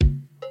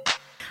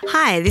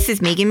Hi, this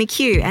is Megan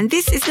McHugh, and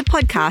this is the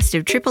podcast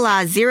of Triple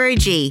R Zero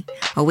G,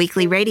 a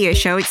weekly radio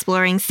show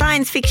exploring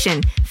science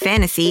fiction,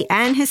 fantasy,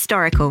 and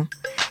historical.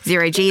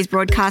 Zero G is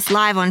broadcast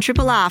live on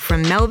Triple R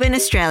from Melbourne,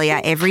 Australia,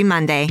 every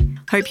Monday.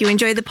 Hope you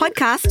enjoy the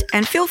podcast,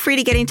 and feel free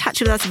to get in touch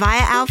with us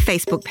via our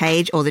Facebook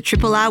page or the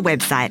Triple R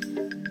website.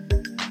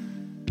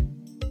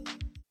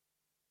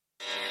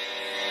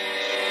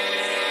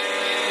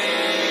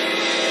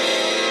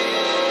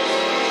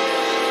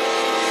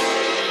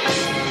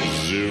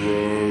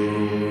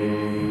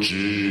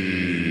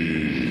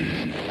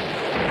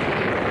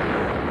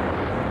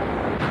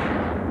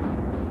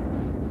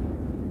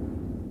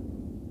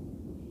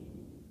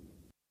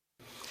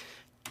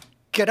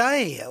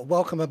 G'day,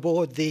 welcome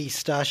aboard the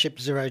Starship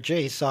Zero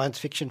G, science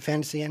fiction,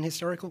 fantasy and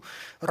historical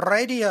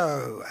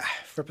radio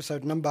for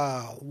episode number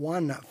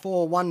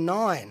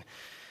 1419.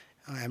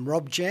 I am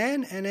Rob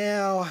Jan and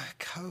our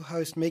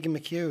co-host Megan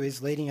McHugh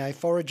is leading a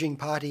foraging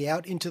party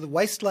out into the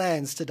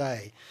wastelands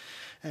today.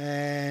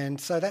 And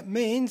so that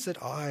means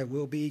that I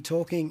will be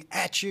talking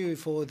at you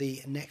for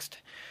the next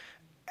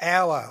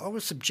hour, or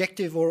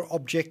subjective or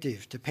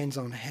objective, depends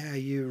on how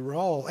you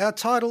roll. Our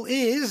title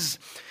is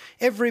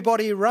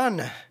Everybody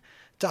Run.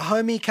 To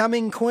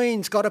Homecoming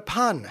Queen's got a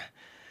pun.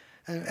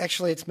 And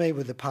actually, it's me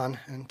with the pun,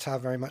 and Ta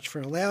very much for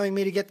allowing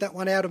me to get that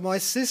one out of my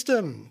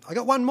system. I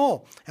got one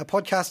more. Our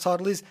podcast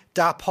title is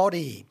Da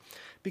Poddy,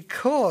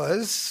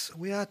 because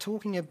we are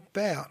talking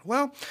about,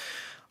 well,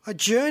 I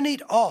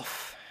journeyed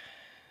off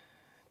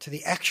to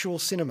the actual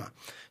cinema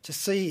to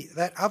see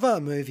that other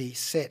movie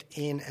set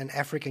in an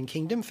African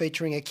kingdom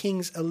featuring a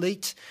king's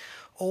elite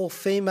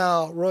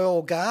all-female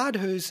royal guard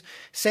whose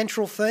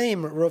central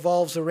theme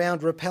revolves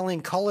around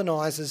repelling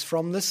colonisers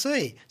from the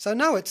sea. So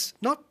no, it's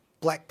not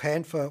Black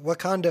Panther,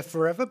 Wakanda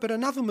Forever, but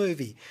another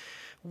movie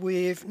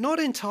with not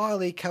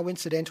entirely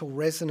coincidental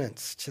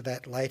resonance to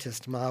that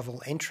latest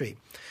Marvel entry,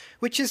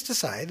 which is to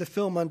say the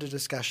film under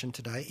discussion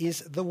today is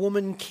The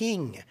Woman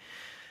King.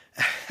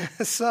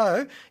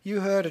 So you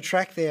heard a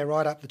track there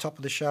right up the top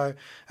of the show,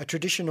 a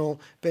traditional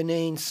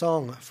Benin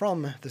song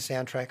from the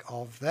soundtrack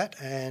of that,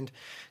 and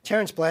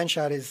Terence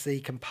Blanchard is the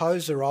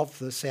composer of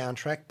the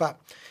soundtrack,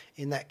 but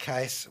in that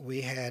case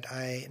we had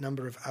a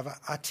number of other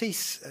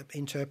artistes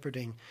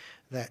interpreting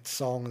that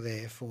song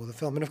there for the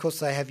film, and of course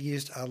they have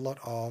used a lot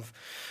of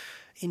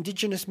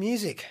indigenous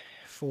music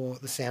for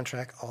the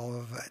soundtrack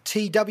of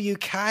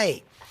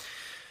TWK.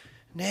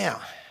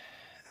 Now,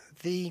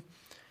 the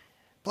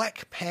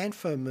Black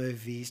Panther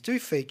movies do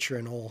feature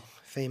an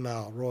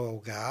all-female royal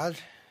guard,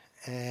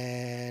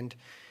 and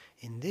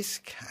in this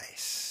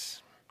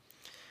case,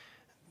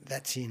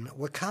 that's in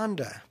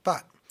Wakanda.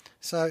 But,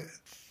 so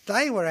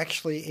they were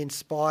actually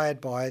inspired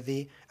by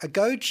the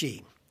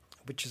Agoji,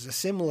 which is a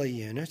similar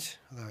unit,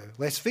 though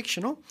less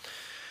fictional,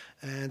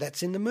 and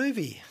that's in the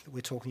movie that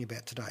we're talking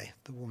about today,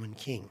 The Woman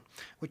King,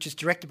 which is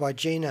directed by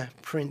Gina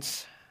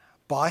Prince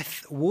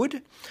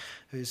Bythewood,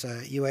 who's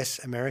a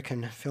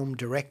US-American film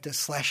director /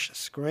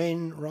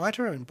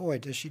 screenwriter, and boy,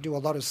 does she do a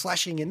lot of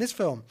slashing in this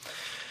film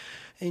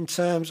in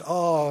terms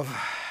of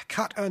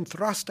cut and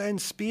thrust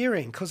and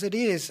spearing, because it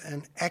is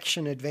an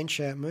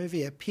action-adventure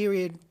movie, a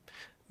period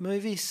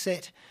movie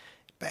set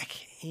back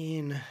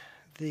in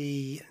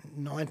the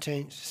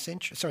 18th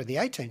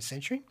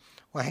century.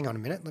 Well, hang on a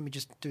minute, let me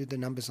just do the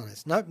numbers on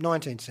this. Nope,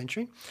 19th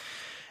century.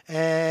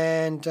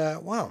 And,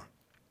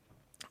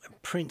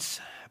 Prince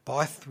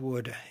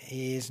Bythewood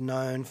is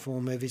known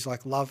for movies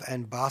like Love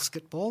and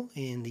Basketball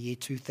in the year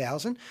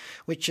 2000,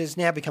 which has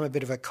now become a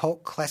bit of a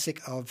cult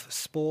classic of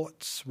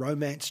sports,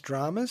 romance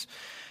dramas.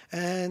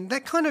 And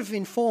that kind of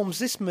informs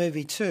this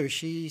movie too.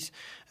 She's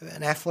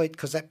an athlete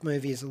because that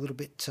movie is a little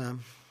bit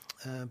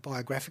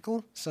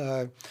biographical.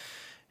 So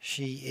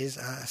she is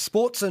a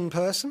sportsman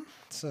person.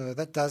 So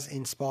that does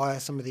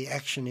inspire some of the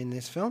action in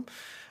this film.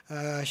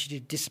 She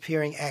did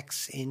Disappearing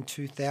Acts in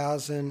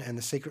 2000 and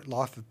The Secret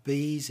Life of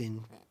Bees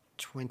in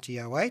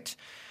 2008.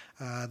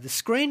 The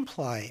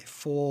screenplay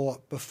for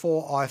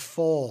Before I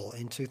Fall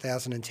in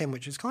 2010,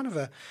 which is kind of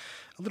a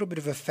little bit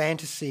of a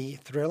fantasy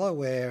thriller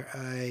where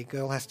a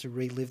girl has to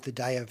relive the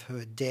day of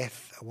her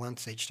death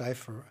once each day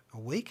for a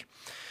week.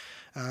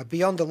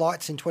 Beyond the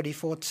Lights in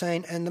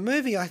 2014, and the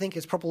movie I think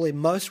is probably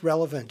most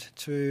relevant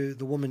to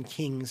The Woman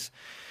King's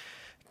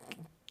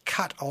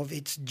cut of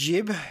its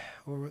jib,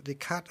 or the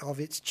cut of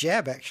its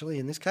jab, actually,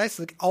 in this case,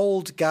 The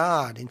Old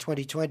Guard in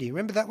 2020.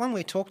 Remember that one?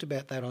 We talked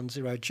about that on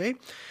Zero G.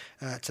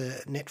 It's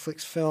a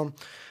Netflix film,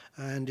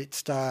 and it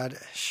starred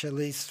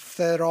Charlize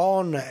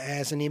Theron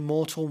as an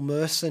immortal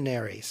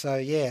mercenary. So,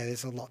 yeah,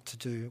 there's a lot to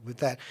do with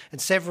that.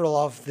 And several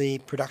of the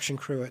production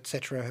crew,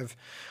 etc., have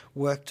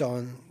worked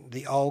on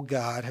The Old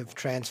Guard, have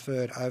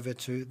transferred over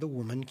to The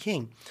Woman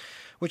King,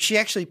 which she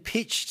actually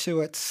pitched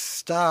to its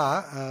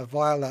star,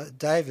 Viola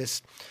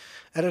Davis,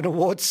 at an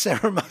awards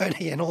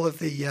ceremony, and all of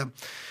the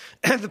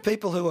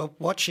people who were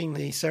watching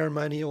the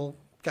ceremony all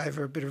gave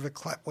her a bit of a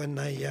clap when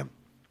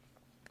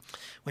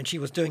she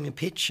was doing the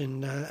pitch,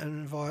 and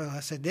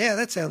Viola said, "Yeah,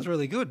 that sounds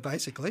really good,"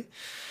 basically.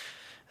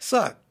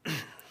 So,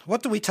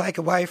 what do we take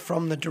away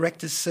from the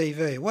director's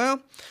CV?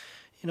 Well,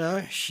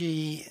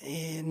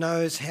 She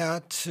knows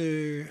how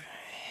to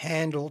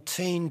handle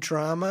teen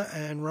drama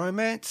and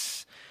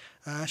romance.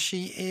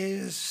 She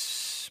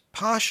is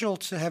partial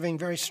to having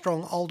very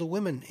strong older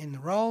women in the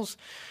roles.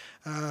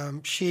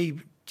 She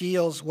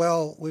deals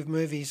well with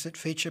movies that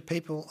feature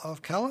people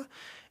of colour,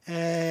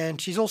 and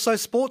she's also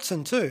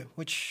sportsman too,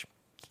 which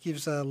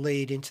gives a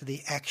lead into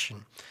the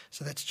action.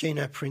 So that's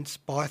Gina Prince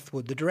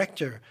Bythewood, the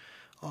director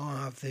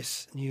of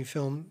this new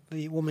film,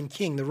 The Woman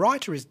King. The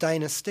writer is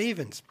Dana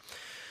Stevens,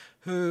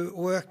 who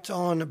worked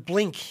on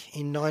Blink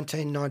in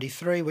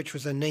 1993, which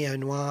was a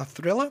neo-noir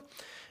thriller,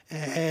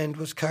 and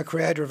was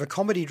co-creator of a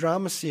comedy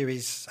drama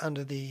series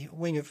under the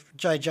wing of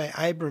J.J.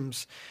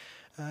 Abrams'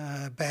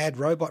 Bad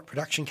Robot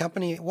production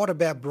company. What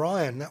About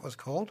Brian, that was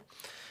called,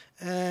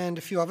 and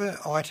a few other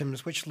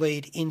items which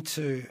lead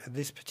into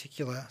this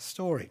particular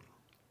story.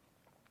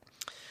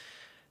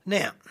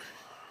 Now,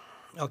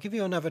 I'll give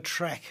you another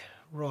track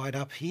right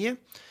up here,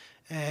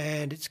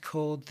 and it's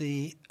called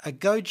the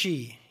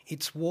Agoji,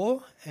 It's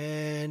War,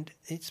 and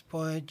it's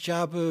by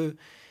Jabu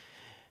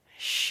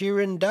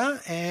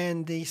Shirinda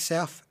and the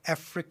South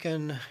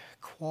African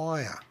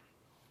Choir.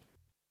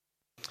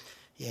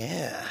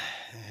 Yeah,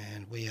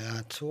 and we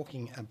are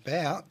talking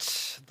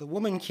about The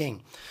Woman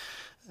King,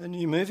 a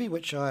new movie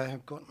which I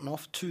have gotten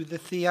off to the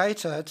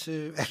theatre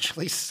to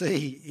actually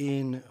see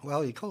in,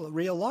 well, you call it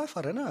real life?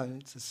 I don't know.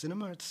 It's a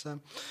cinema. It's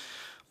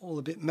all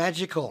a bit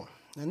magical.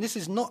 And this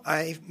is not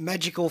a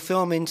magical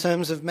film in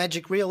terms of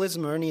magic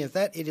realism or any of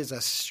that. It is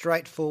a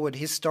straightforward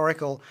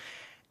historical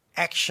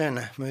action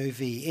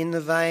movie in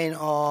the vein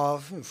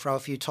of, throw a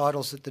few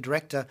titles that the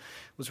director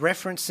was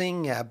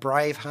referencing,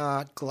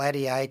 Braveheart,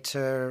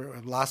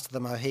 Gladiator, Last of the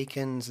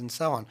Mohicans, and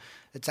so on.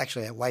 It's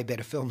actually a way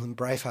better film than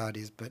Braveheart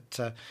is,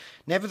 but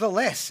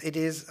nevertheless, it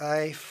is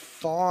a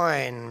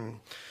fine...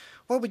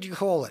 What would you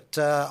call it?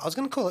 I was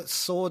going to call it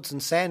swords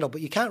and sandal, but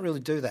you can't really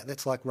do that.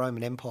 That's like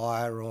Roman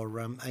Empire or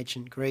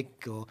ancient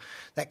Greek or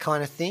that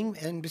kind of thing.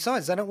 And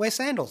besides, they don't wear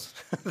sandals,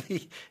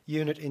 the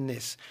unit in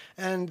this.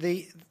 And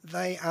they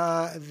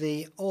are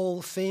the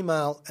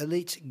all-female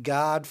elite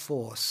guard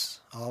force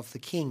of the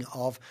king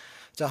of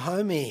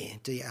Dahomey,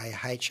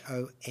 Dahomey,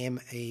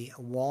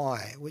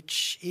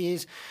 which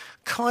is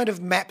kind of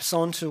maps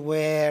onto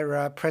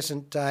where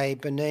present-day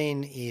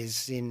Benin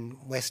is in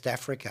West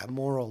Africa,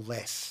 more or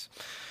less.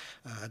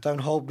 Don't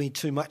hold me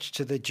too much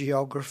to the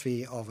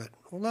geography of it.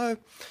 Although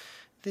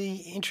the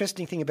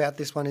interesting thing about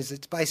this one is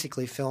it's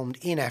basically filmed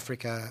in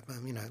Africa,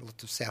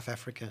 lots of South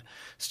Africa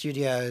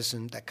studios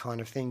and that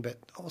kind of thing, but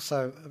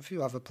also a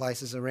few other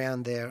places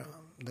around there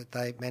that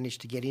they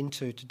managed to get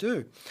into to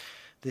do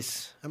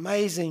this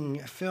amazing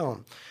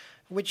film,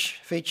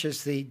 which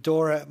features the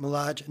Dora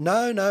Milaje.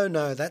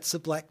 No, that's the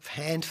Black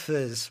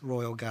Panthers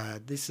Royal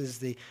Guard. This is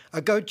the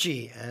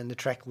Agoji, and the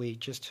track we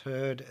just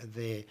heard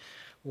there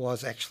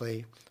was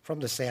actually from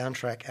the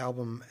soundtrack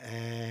album,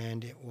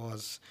 and it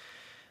was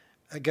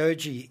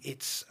Agoji,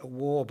 It's a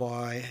War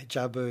by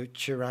Jabu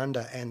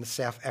Chiranda and the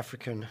South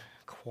African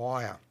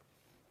Choir.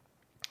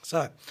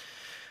 So,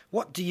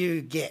 what do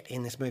you get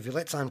in this movie?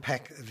 Let's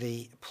unpack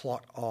the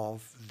plot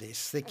of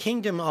this. The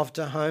Kingdom of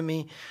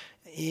Dahomey,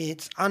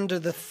 it's under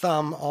the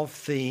thumb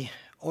of the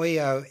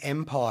Oyo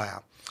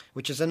Empire,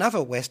 which is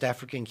another West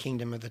African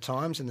kingdom of the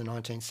times in the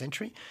 19th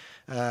century,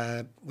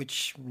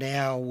 which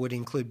now would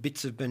include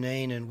bits of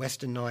Benin and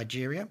western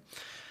Nigeria.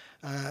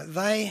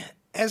 They,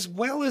 as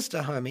well as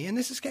Dahomey, and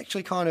this is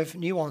actually kind of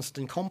nuanced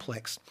and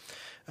complex,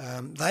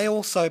 they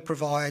also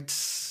provide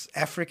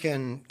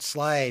African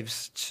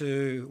slaves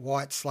to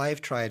white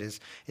slave traders,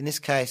 in this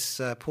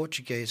case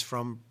Portuguese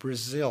from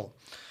Brazil,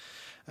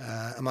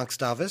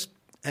 amongst others.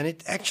 And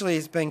it actually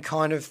has been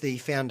kind of the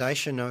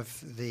foundation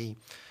of the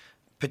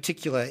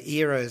particular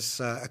era's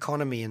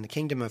economy in the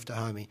Kingdom of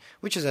Dahomey,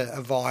 which is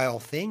a vile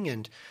thing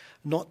and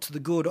not to the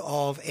good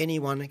of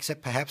anyone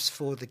except perhaps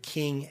for the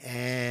king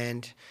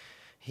and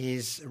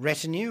his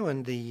retinue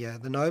and the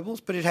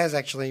nobles, but it has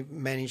actually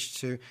managed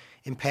to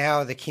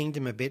empower the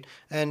kingdom a bit.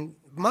 And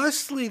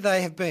mostly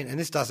they have been, and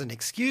this doesn't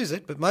excuse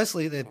it, but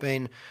mostly they've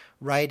been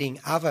raiding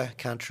other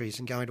countries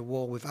and going to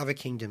war with other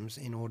kingdoms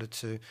in order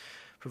to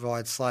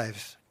provide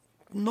slaves.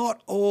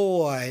 Not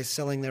always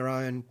selling their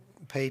own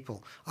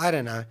people. I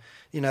don't know.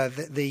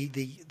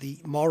 The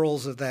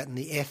morals of that and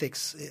the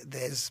ethics,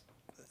 there's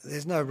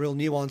no real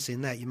nuance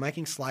in that. You're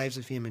making slaves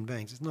of human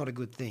beings. It's not a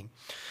good thing.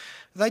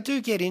 They do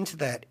get into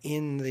that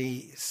in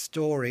the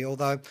story,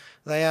 although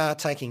they are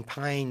taking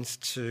pains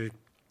to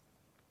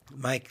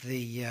make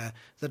the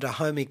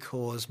Dahomey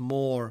cause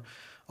more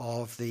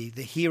of the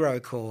hero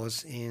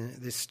cause in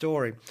this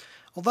story.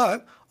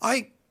 Although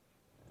I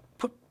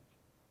put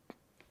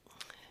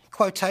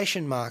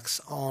quotation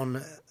marks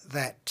on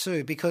that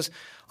too, because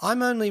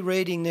I'm only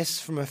reading this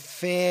from a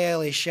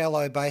fairly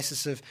shallow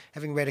basis of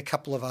having read a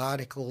couple of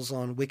articles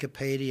on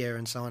Wikipedia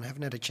and so on. I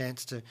haven't had a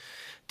chance to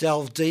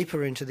delve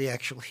deeper into the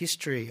actual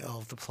history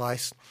of the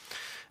place.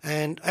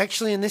 And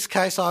actually in this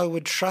case I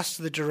would trust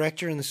the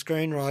director and the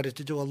screenwriter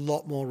to do a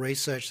lot more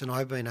research than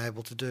I've been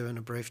able to do in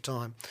a brief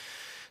time.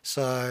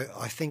 So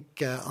I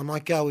think I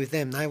might go with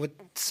them. They were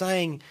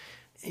saying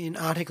in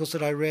articles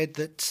that I read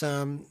that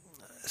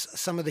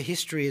some of the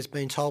history has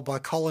been told by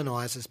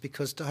colonisers,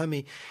 because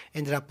Dahomey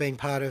ended up being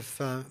part of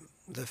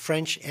the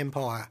French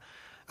Empire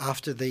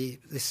after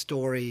this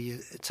story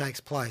takes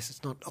place.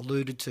 It's not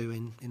alluded to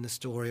in the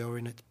story or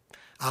in it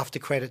after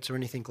credits or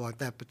anything like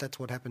that, but that's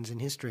what happens in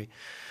history.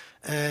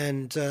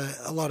 And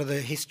a lot of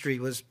the history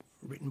was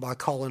written by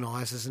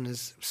colonisers and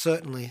is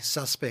certainly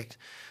suspect.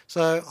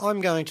 So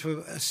I'm going to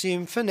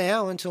assume for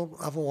now, until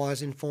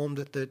otherwise informed,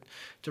 that the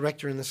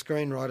director and the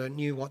screenwriter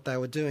knew what they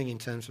were doing in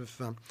terms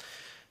of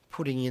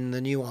putting in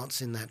the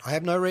nuance in that. I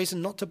have no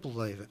reason not to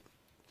believe it.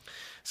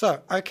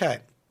 So, okay.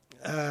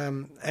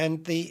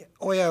 And the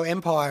Oyo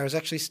Empire has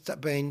actually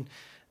been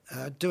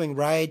doing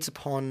raids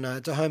upon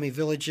Dahomey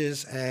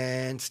villages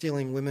and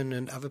stealing women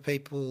and other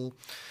people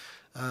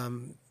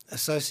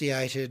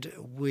associated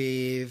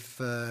with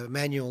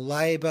manual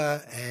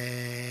labour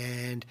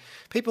and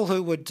people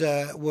who would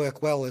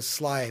work well as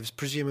slaves,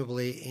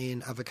 presumably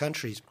in other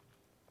countries.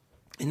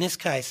 In this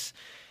case,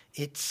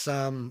 it's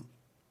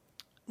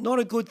not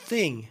a good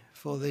thing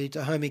for the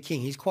Dahomey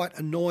king. He's quite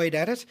annoyed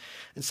at it,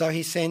 and so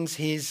he sends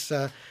his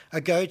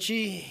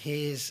Agoji,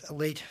 his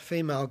elite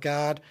female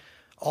guard,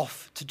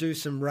 off to do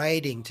some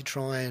raiding to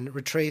try and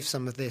retrieve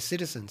some of their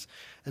citizens.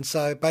 And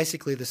so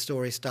basically the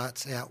story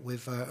starts out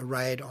with a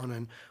raid on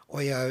an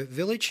Oyo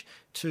village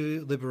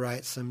to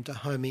liberate some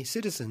Dahomey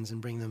citizens and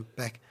bring them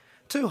back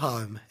to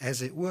home,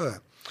 as it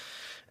were.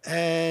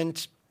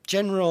 And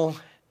General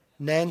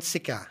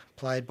Nansika,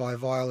 played by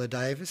Viola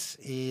Davis,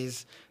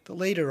 is the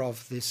leader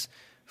of this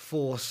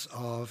force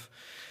of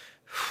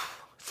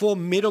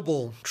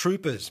formidable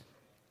troopers.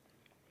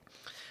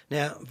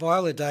 Now,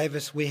 Viola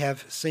Davis we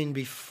have seen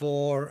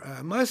before,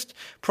 most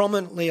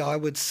prominently, I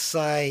would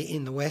say,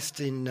 in the West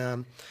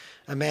in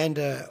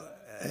Amanda,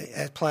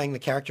 playing the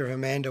character of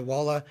Amanda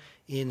Waller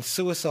in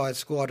Suicide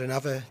Squad and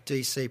other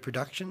DC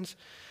productions.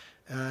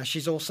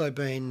 She's also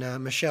been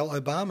Michelle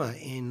Obama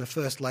in the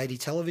First Lady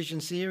television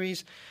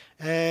series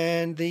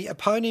and the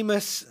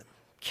eponymous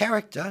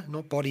character,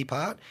 not body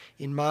part,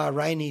 in Ma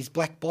Rainey's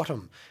Black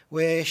Bottom,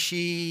 where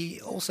she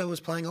also was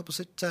playing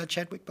opposite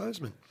Chadwick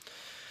Boseman.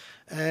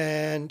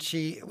 And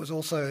she was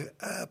also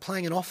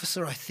playing an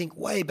officer, I think,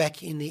 way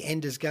back in the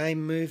Ender's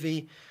Game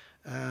movie.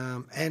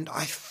 And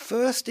I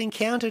first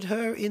encountered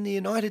her in the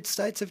United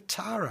States of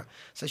Tara.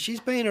 So she's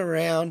been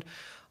around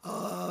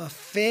a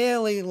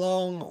fairly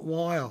long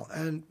while.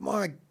 And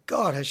my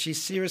God, has she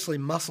seriously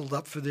muscled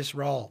up for this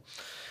role.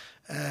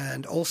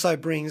 And also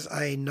brings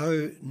a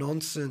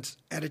no-nonsense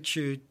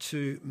attitude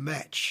to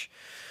match.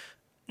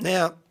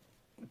 Now,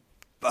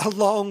 a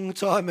long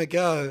time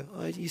ago,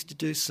 I used to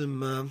do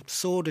some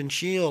sword and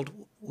shield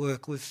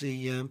work with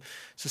the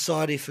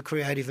Society for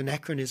Creative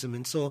Anachronism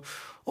and saw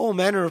all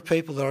manner of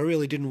people that I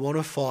really didn't want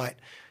to fight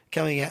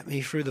coming at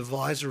me through the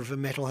visor of a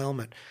metal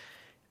helmet.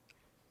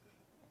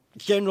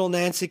 General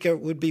Nansika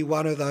would be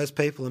one of those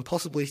people, and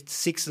possibly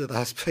 6 of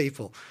those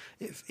people.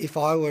 If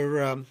I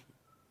were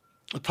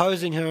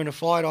opposing her in a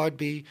fight, I'd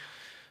be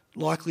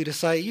likely to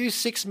say, you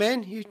 6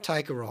 men, you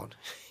take her on.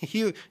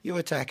 you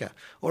attack her.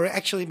 Or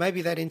actually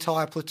maybe that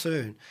entire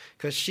platoon,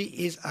 because she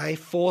is a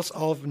force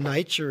of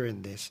nature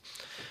in this,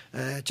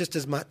 just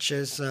as much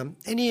as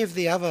any of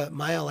the other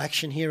male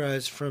action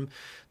heroes from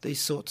these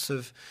sorts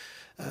of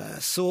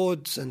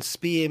swords and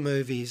spear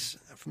movies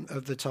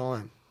of the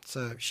time.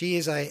 So she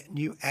is a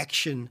new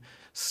action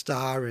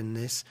star in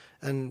this,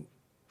 and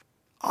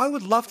I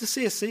would love to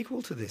see a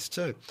sequel to this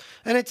too.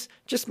 And it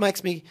just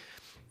makes me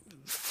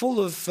full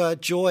of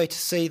joy to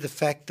see the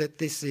fact that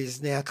this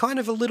is now kind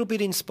of a little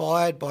bit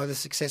inspired by the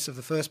success of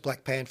the first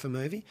Black Panther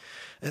movie.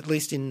 At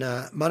least in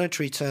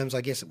monetary terms, I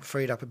guess it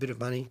freed up a bit of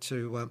money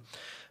to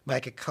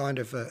make a kind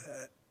of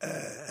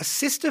a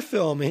sister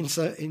film in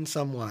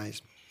some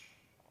ways.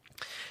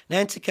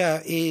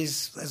 Nansika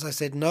is, as I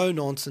said, no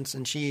nonsense,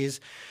 and she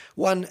is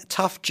one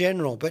tough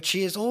general, but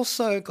she has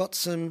also got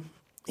some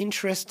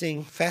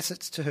interesting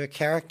facets to her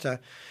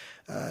character,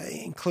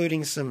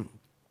 including some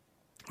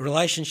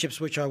relationships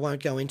which I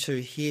won't go into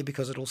here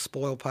because it'll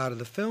spoil part of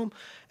the film,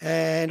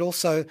 and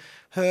also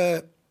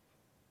her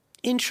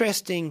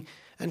interesting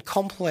and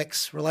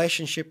complex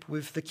relationship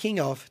with the king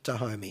of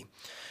Dahomey.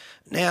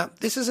 Now,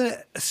 this is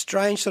a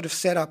strange sort of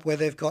setup where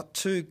they've got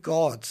 2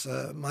 gods,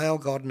 a male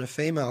god and a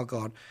female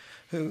god,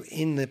 who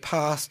in the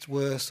past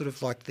were sort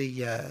of like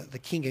the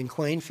king and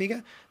queen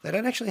figure. They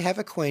don't actually have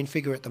a queen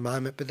figure at the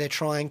moment, but they're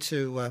trying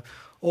to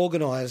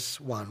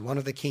organise one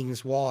of the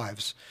king's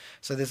wives.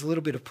 So there's a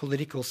little bit of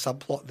political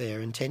subplot there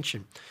and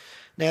tension.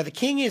 Now, the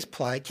king is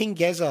played, King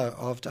Gezo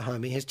of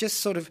Dahomey, has just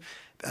sort of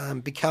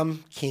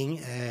become king,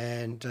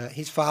 and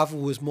his father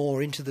was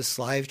more into the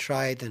slave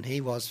trade than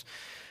he was,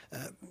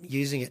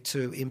 using it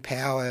to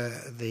empower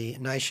the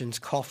nation's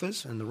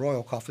coffers, and the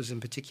royal coffers in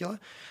particular.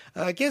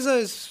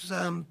 Gezo's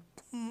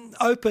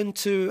open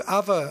to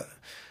other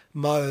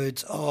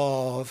modes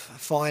of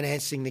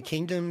financing the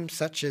kingdom,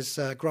 such as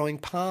growing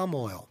palm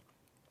oil.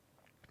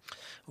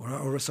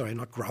 Or sorry,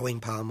 not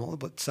growing palm oil,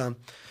 but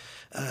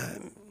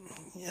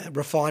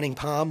refining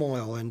palm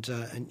oil and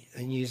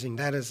using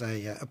that as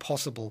a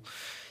possible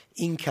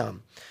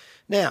income.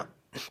 Now,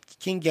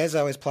 King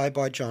Gezo is played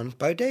by John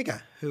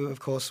Bodega, who, of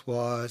course,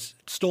 was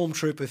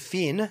Stormtrooper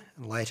Finn,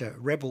 later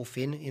Rebel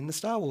Finn, in the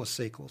Star Wars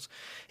sequels.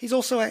 He's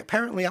also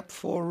apparently up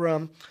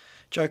for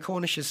Joe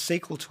Cornish's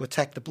sequel to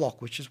Attack the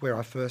Block, which is where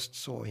I first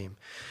saw him.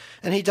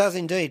 And he does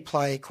indeed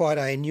play quite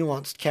a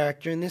nuanced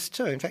character in this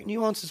too. In fact,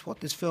 nuance is what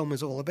this film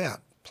is all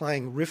about,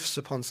 playing riffs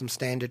upon some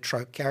standard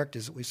trope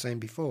characters that we've seen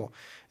before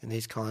in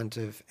these kinds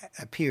of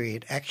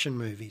period action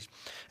movies.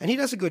 And he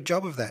does a good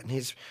job of that, and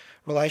his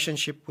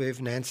relationship with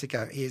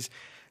Nansiko is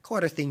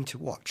quite a thing to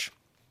watch.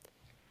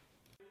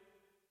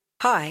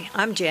 Hi,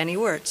 I'm Janie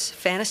Wirtz,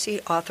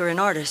 fantasy author and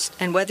artist,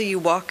 and whether you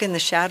walk in the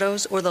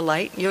shadows or the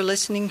light, you're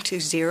listening to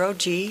Zero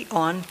G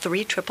on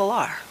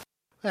 3RRR.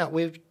 Now,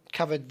 we've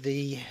covered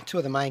two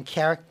of the main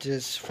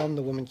characters from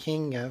The Woman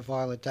King,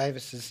 Viola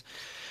Davis's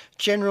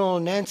General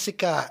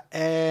Nansika,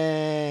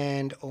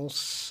 and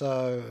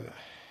also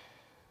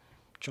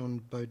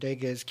John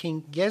Bodega's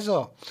King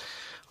Gezo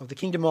of the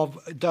Kingdom of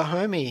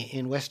Dahomey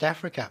in West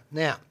Africa.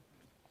 Now,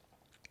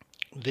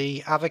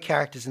 the other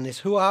characters in this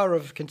who are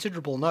of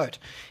considerable note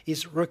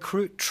is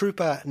Recruit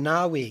Trooper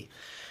Nawi,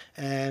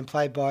 and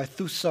played by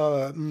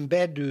Thuso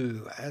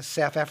Mbedu, a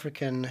South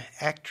African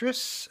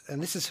actress,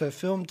 and this is her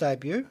film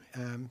debut.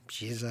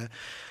 She is a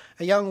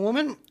young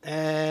woman,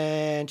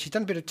 and she's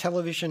done a bit of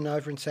television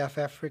over in South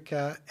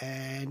Africa,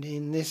 and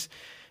in this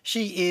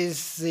she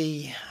is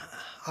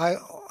I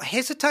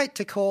hesitate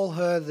to call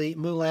her the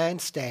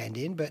Mulan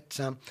stand-in, but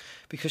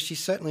because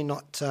she's certainly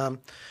not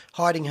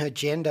hiding her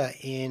gender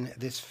in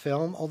this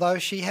film, although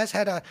she has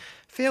had a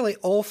fairly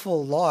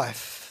awful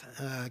life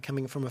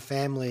coming from a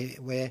family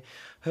where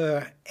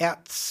her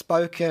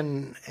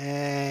outspoken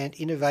and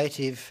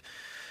innovative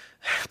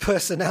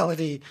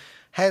personality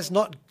has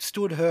not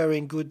stood her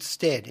in good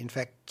stead. In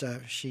fact,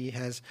 she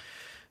has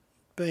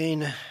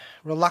been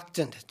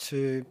reluctant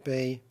to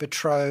be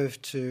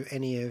betrothed to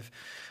any of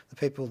the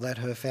people that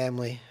her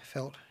family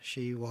felt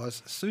she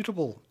was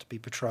suitable to be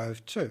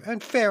betrothed to,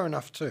 and fair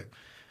enough too.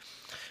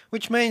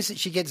 Which means that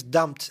she gets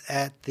dumped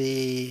at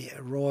the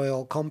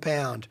royal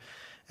compound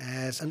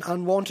as an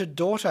unwanted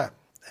daughter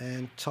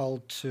and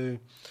told to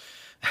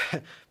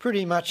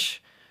pretty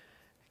much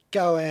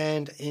go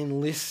and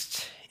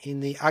enlist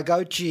in the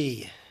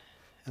Agoji,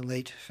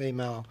 elite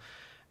female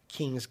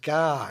King's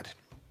Guard,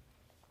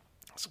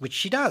 which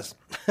she does.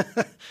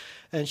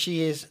 And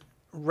she is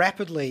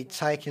rapidly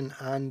taken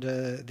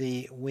under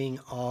the wing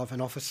of an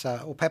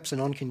officer, or perhaps a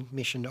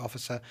non-commissioned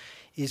officer,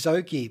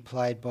 Izogi,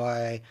 played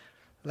by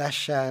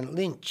Lashana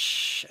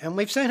Lynch. And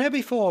we've seen her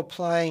before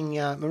playing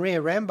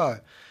Maria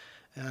Rambeau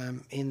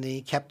in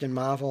the Captain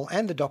Marvel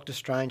and the Doctor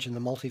Strange and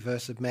the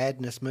Multiverse of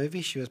Madness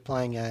movie. She was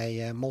playing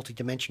a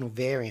multi-dimensional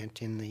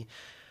variant in the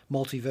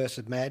Multiverse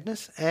of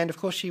Madness. And, of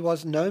course, she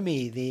was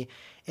Nomi, the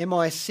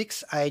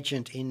MI6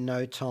 agent in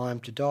No Time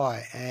to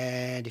Die.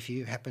 And if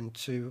you happen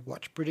to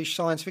watch British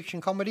science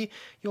fiction comedy,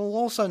 you'll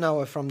also know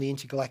her from the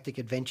Intergalactic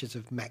Adventures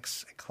of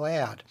Max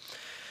Cloud.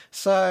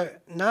 So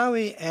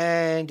Nawi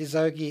and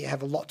Izogi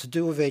have a lot to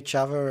do with each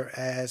other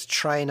as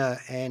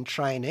trainer and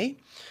trainee.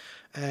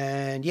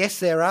 And yes,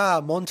 there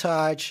are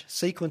montage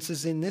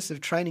sequences in this, of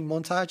training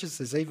montages.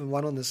 There's even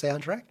one on the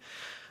soundtrack.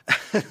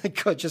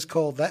 Just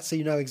called that, so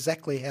you know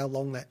exactly how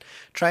long that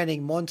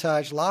training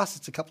montage lasts.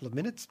 It's a couple of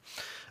minutes.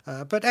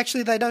 But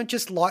actually, they don't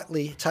just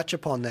lightly touch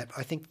upon that.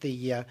 I think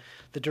the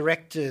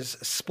director's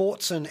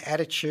sportsman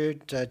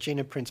attitude,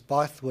 Gina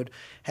Prince-Bythewood,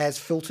 has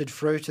filtered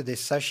through to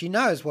this. So she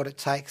knows what it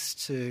takes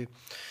to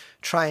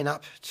train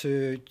up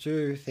to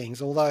do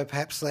things, although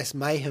perhaps less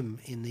mayhem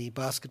in the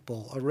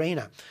basketball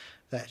arena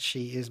that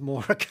she is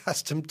more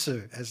accustomed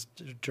to as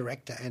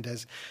director and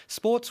as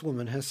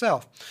sportswoman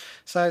herself.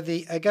 So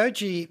the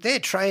Agoji, their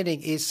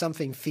training is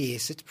something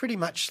fierce. It's pretty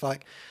much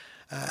like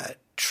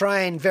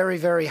train very,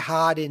 very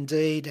hard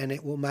indeed and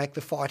it will make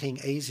the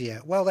fighting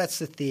easier. Well, that's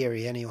the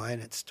theory anyway,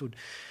 and it stood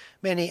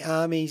many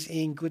armies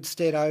in good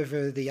stead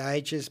over the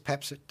ages.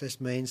 Perhaps it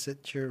just means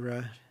that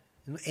your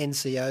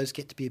NCOs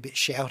get to be a bit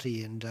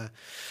shouty and,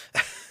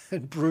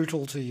 and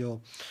brutal to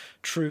your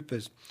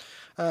troopers.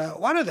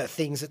 One of the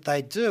things that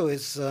they do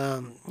is,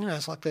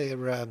 it's like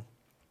their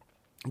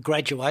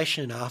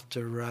graduation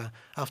after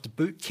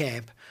boot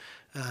camp,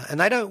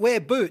 and they don't wear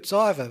boots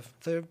either.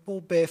 They're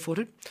all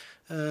barefooted.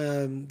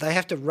 They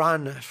have to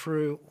run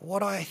through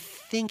what I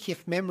think,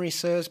 if memory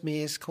serves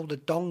me, is called a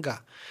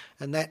donga,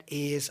 and that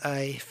is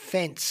a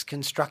fence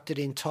constructed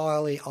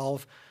entirely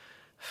of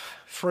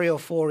 3 or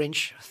 4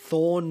 inch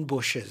thorn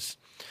bushes.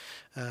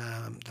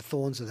 The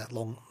thorns are that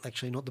long,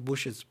 actually, not the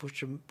bushes.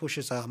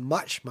 Bushes are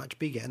much, much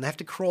bigger, and they have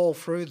to crawl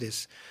through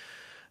this.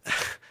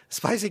 It's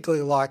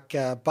basically like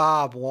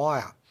barbed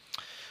wire.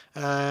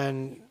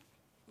 And,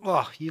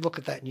 you look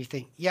at that and you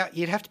think, yeah,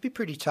 you'd have to be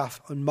pretty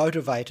tough and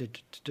motivated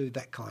to do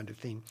that kind of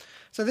thing.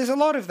 So there's a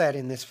lot of that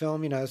in this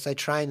film, as they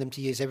train them to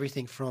use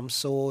everything from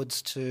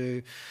swords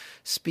to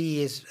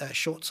spears,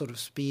 short sort of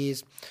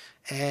spears,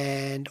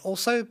 and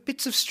also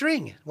bits of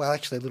string. Well,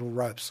 actually little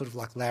ropes, sort of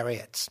like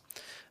lariats.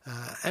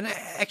 And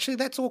actually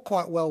that's all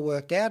quite well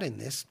worked out in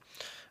this.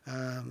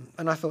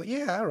 And I thought,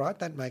 yeah, all right,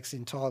 that makes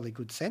entirely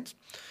good sense.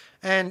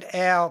 And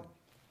our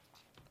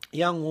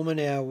young woman,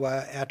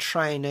 our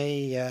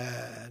trainee,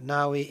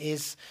 Naui,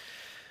 is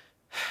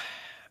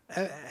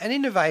an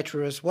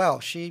innovator as well.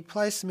 She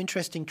plays some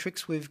interesting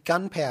tricks with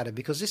gunpowder,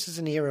 because this is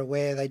an era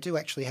where they do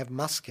actually have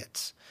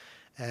muskets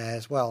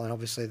as well, and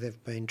obviously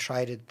they've been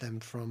traded them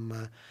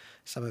from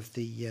some of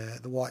the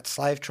white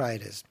slave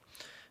traders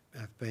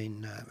have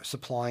been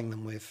supplying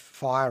them with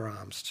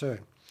firearms too.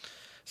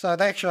 So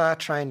they actually are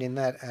trained in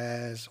that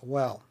as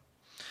well.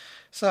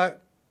 So,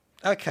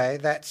 okay,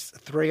 that's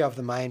three of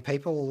the main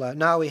people.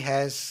 Naui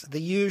has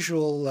the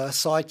usual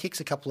sidekicks,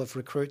 a couple of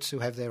recruits who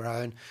have their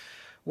own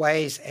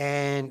ways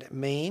and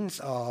means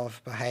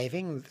of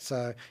behaving.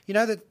 So,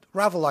 that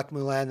rather like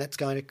Mulan, that's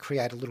going to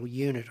create a little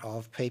unit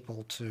of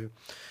people to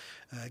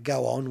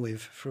go on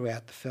with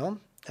throughout the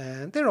film.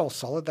 And they're all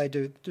solid. They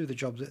do the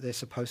job that they're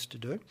supposed to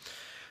do.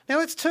 Now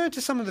let's turn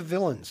to some of the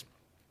villains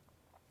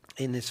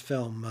in this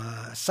film.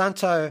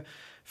 Santo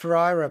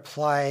Ferreira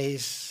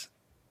is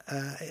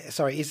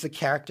the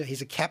character.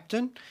 He's a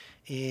captain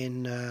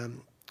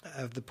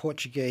of the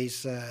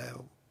Portuguese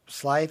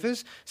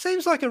slavers.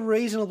 Seems like a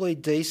reasonably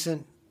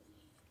decent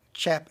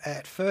chap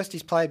at first.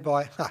 He's played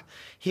by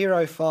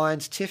Hero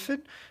Fiennes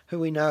Tiffin, who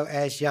we know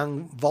as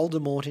young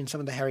Voldemort in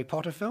some of the Harry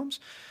Potter films.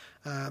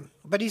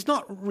 But he's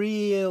not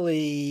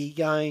really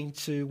going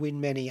to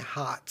win many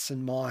hearts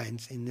and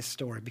minds in this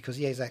story, because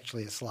he is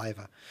actually a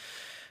slaver.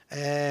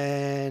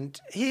 And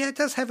he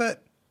does have a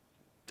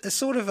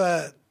sort of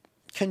a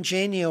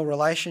congenial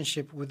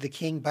relationship with the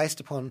king based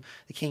upon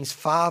the king's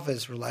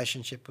father's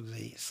relationship with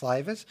the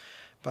slavers,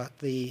 but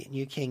the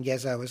new king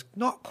Gezo is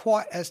not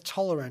quite as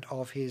tolerant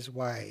of his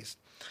ways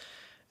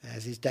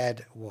as his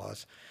dad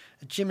was.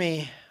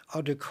 Jimmy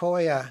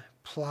Odukoya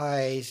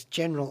plays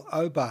General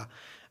Oba.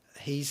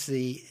 He's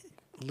the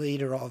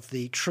leader of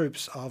the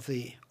troops of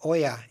the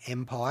Oya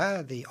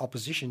Empire, the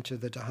opposition to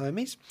the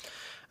Dahomies.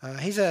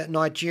 He's a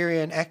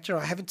Nigerian actor.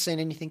 I haven't seen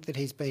anything that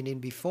he's been in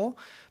before,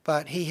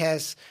 but he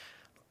has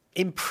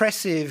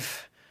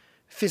impressive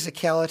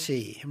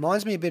physicality.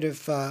 Reminds me a bit of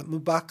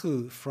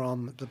M'Baku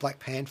from the Black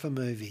Panther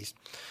movies.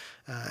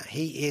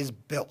 He is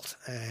built,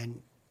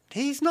 and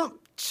he's not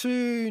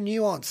too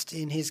nuanced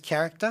in his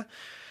character.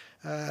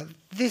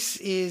 This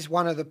is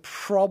one of the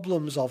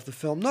problems of the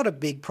film. Not a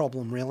big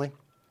problem, really.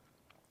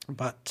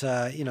 But,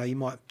 you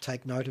might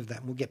take note of that,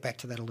 and we'll get back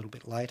to that a little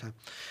bit later.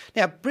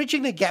 Now,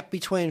 bridging the gap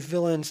between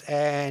villains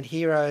and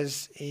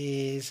heroes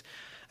is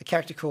a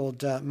character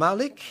called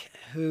Malik,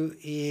 who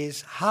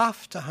is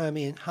half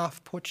Dahomey and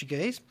half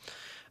Portuguese.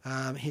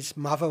 His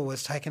mother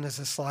was taken as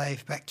a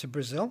slave back to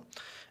Brazil,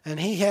 and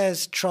he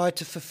has tried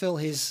to fulfill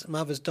his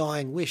mother's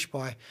dying wish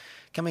by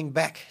coming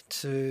back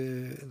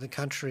to the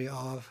country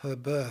of her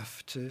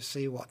birth to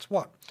see what's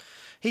what.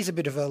 He's a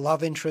bit of a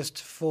love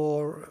interest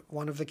for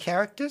one of the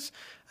characters,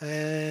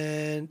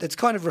 and it's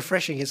kind of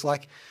refreshing. It's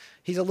like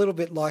he's a little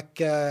bit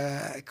like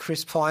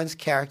Chris Pine's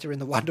character in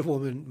the Wonder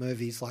Woman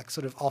movies, like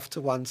sort of off to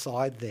one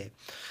side there.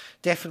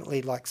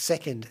 Definitely like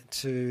second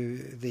to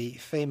the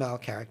female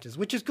characters,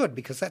 which is good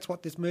because that's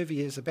what this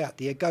movie is about,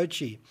 the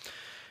Agochi,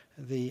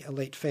 the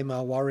elite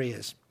female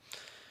warriors.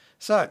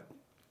 So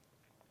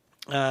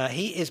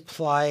Malik is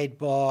played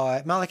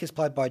by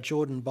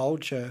Jordan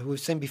Bolger, who we've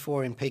seen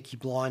before in Peaky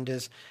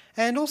Blinders,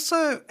 and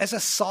also as a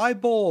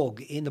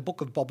cyborg in the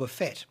Book of Boba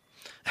Fett.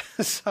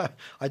 So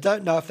I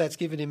don't know if that's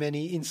given him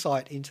any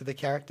insight into the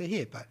character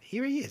here, but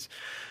here he is.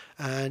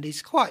 And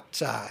he's quite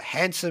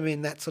handsome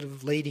in that sort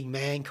of leading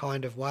man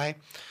kind of way.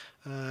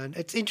 And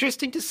it's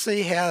interesting to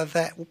see how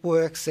that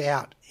works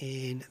out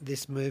in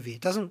this movie.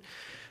 It doesn't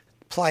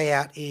play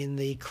out in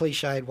the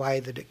cliched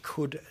way that it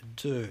could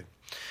do.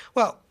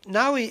 Well,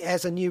 Naui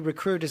as a new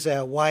recruit is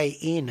our way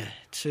in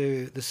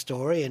to the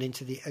story and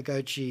into the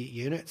Agochi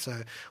unit,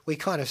 so we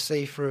kind of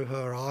see through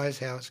her eyes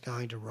how it's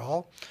going to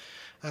roll.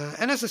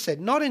 And as I said,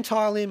 not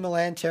entirely in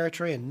Milan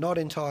territory and not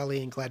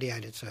entirely in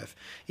Gladiator turf.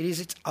 It is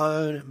its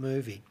own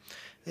movie.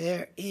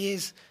 There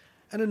is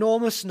an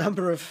enormous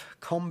number of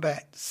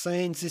combat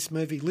scenes. This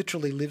movie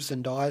literally lives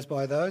and dies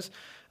by those.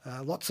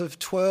 Lots of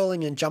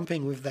twirling and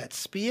jumping with that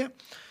spear.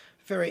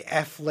 Very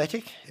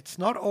athletic. It's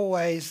not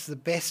always the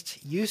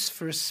best use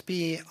for a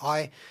spear,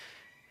 I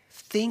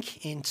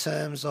think, in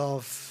terms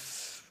of,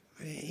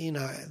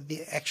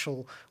 the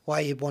actual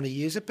way you'd want to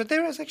use it. But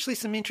there is actually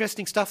some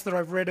interesting stuff that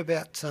I've read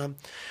about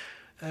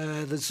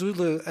the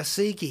Zulu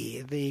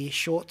asigi, the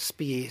short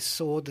spear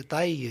sword that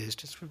they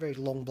used. It's a very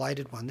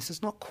long-bladed one. This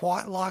is not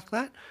quite like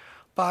that,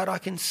 but I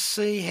can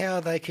see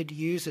how they could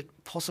use it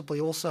possibly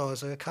also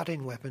as a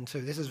cutting weapon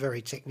too. This is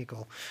very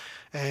technical.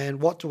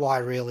 And what do I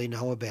really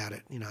know about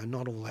it?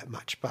 Not all that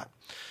much, but,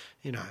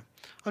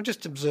 I'm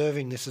just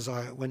observing this as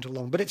I went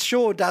along. But it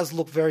sure does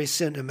look very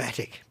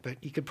cinematic, but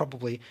you could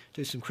probably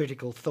do some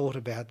critical thought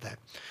about that.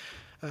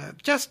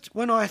 Just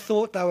when I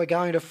thought they were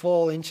going to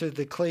fall into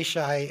the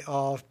cliche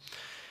of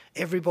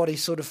everybody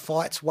sort of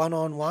fights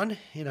one-on-one,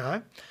 you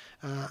know.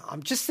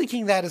 I'm just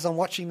thinking that as I'm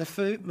watching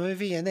the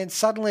movie, and then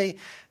suddenly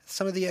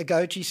some of the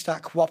Agoji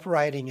start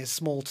cooperating as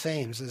small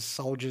teams, as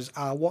soldiers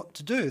are wont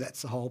to do.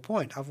 That's the whole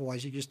point.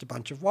 Otherwise, you're just a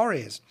bunch of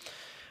warriors.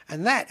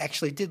 And that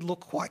actually did look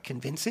quite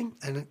convincing,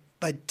 and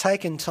they'd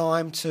taken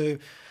time to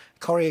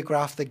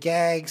choreograph the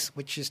gags,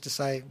 which is to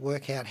say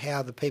work out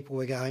how the people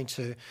were going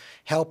to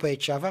help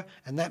each other,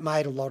 and that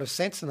made a lot of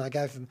sense, and I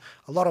gave them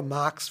a lot of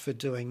marks for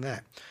doing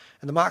that.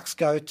 And the marks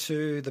go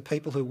to the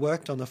people who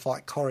worked on the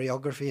fight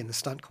choreography and the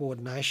stunt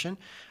coordination.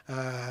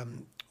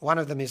 One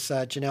of them is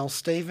Janelle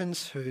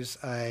Stevens, who's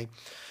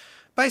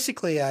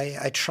basically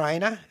a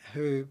trainer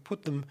who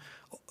put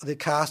the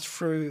cast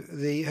through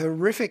the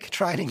horrific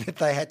training that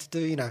they had to do,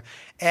 you know,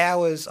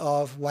 hours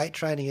of weight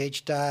training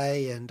each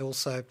day and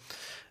also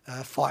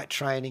fight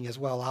training as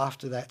well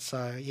after that.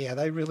 So, yeah,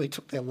 they really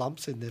took their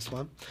lumps in this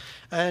one.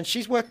 And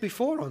she's worked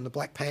before on the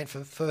Black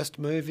Panther first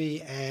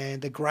movie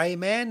and The Grey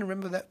Man.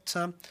 Remember that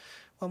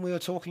one we were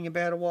talking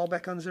about a while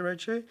back on Zero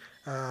G?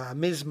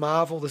 Ms.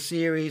 Marvel, the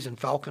series, and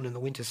Falcon and the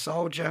Winter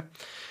Soldier.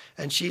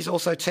 And she's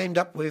also teamed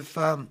up with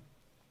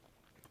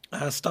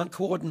fight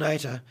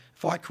coordinator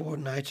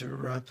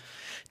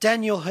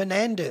Daniel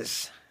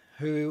Hernandez,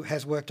 who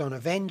has worked on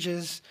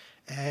Avengers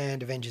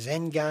and Avengers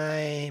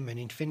Endgame and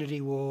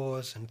Infinity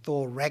Wars and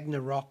Thor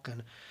Ragnarok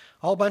and a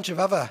whole bunch of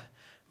other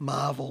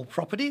Marvel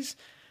properties,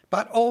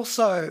 but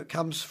also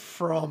comes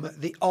from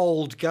the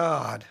Old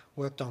Guard,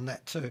 worked on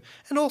that too.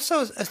 And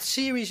also a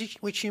series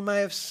which you may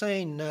have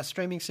seen,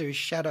 streaming series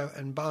Shadow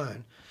and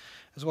Bone,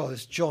 as well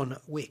as John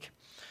Wick.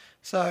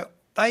 So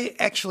they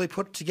actually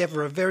put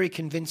together a very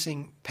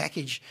convincing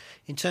package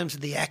in terms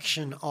of the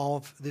action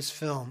of this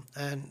film.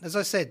 And as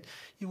I said,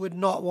 you would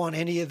not want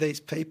any of these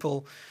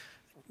people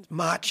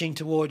marching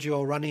towards you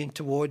or running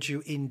towards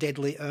you in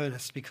deadly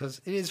earnest, because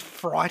it is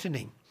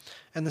frightening.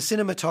 And the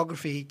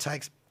cinematography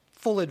takes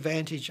full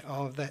advantage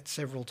of that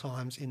several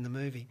times in the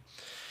movie.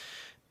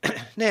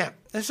 Now,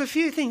 there's a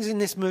few things in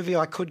this movie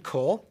I could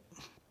call.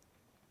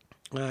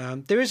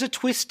 There is a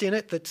twist in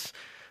it that's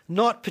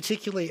not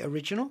particularly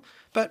original,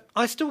 but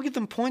I still give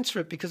them points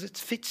for it because it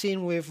fits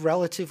in with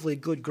relatively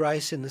good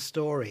grace in the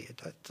story.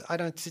 I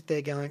don't sit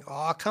there going,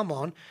 oh, come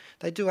on.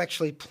 They do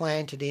actually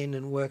plant it in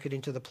and work it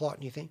into the plot,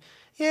 and you think,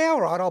 yeah,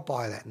 all right, I'll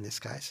buy that in this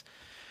case.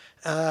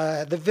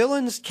 The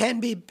villains can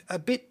be a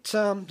bit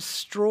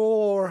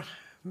straw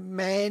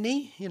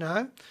man-y, you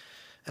know,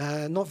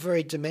 not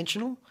very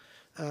dimensional.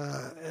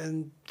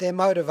 And their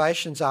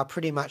motivations are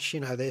pretty much, you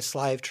know, they're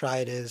slave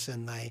traders,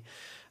 and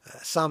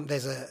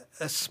there's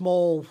a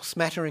small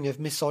smattering of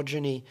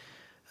misogyny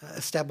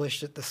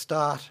established at the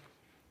start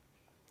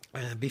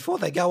before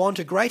they go on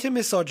to greater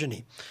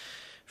misogyny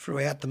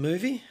throughout the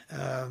movie.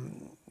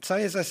 So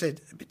as I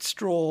said, a bit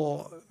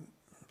straw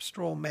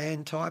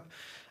man type.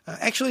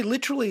 Actually,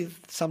 literally,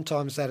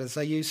 sometimes that is,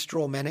 they use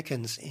straw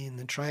mannequins in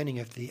the training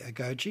of the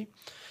Agoji.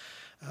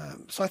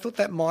 So I thought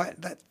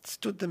that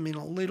stood them in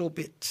a little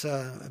bit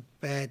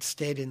bad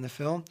stead in the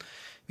film,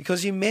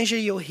 because you measure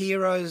your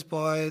heroes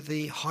by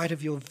the height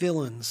of your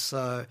villains.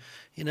 So,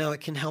 you know, it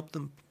can help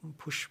them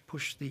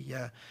push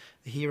the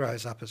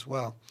heroes up as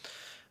well.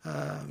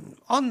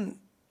 On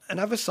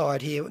another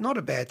side here, not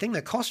a bad thing.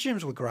 The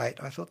costumes were great.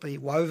 I thought the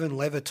woven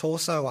leather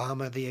torso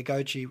armour, the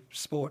Agoji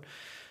sport,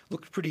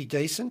 looked pretty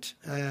decent.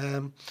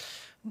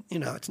 You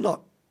know, it's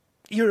not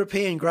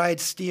European grade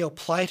steel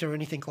plate or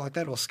anything like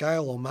that, or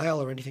scale or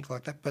mail or anything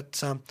like that,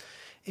 but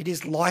it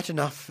is light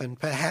enough, and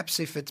perhaps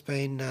if it's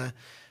been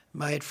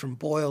made from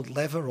boiled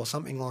leather or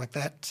something like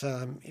that,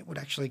 it would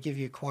actually give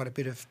you quite a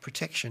bit of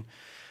protection,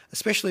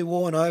 especially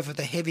worn over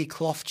the heavy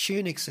cloth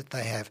tunics that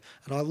they have.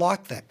 And I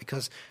like that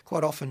because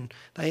quite often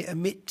they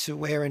omit to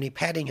wear any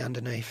padding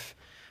underneath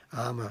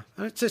armour.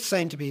 And it just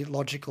seemed to be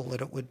logical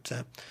that it would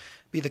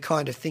be the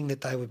kind of thing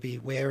that they would be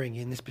wearing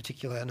in this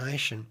particular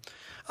nation.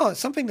 Oh,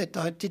 something that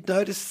I did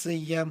notice,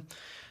 the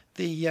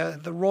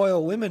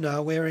royal women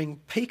are wearing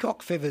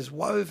peacock feathers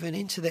woven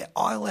into their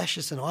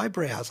eyelashes and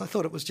eyebrows. I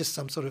thought it was just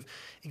some sort of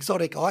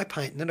exotic eye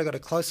paint, and then I got a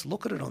closer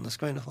look at it on the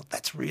screen. I thought,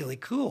 that's really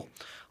cool.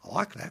 I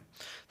like that.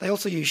 They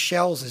also use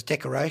shells as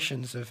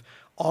decorations of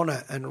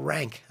honour and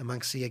rank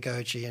amongst the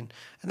Agoji, and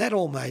that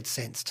all made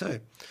sense too.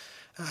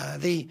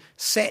 The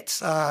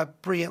sets are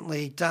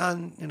brilliantly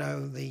done, you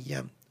know,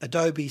 the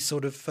Adobe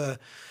sort of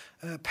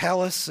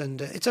palace,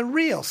 and it's a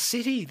real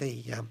city,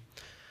 the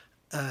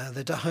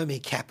Dahomey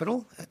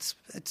capital. It's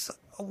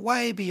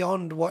way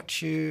beyond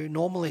what you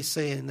normally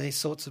see in these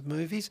sorts of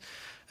movies,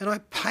 and I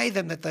pay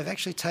them that they've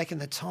actually taken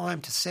the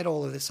time to set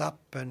all of this up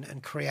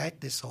and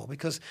create this all,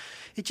 because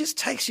it just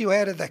takes you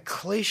out of the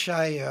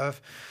cliche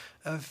of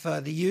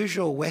the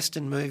usual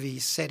Western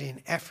movies set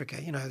in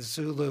Africa, you know,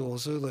 Zulu or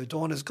Zulu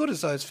Dawn, as good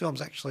as those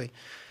films actually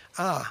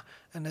are,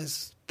 and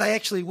as they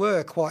actually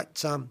were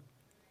quite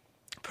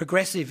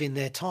progressive in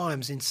their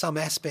times in some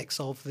aspects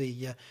of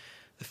the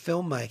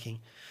filmmaking.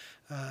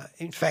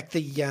 In fact,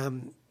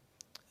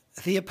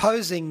 the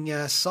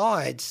opposing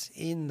sides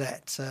in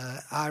that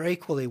are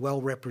equally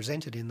well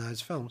represented in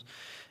those films.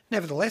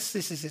 Nevertheless,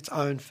 this is its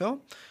own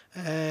film.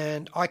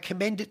 and I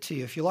commend it to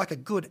you. If you like a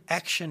good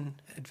action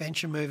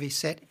adventure movie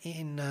set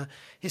in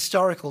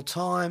historical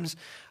times,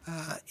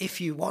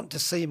 if you want to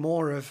see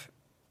more of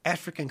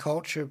African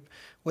culture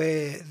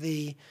where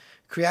the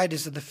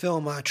creators of the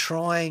film are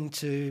trying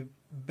to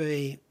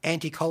be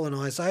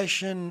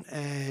anti-colonisation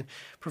and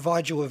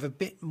provide you with a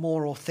bit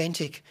more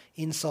authentic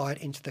insight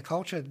into the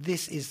culture,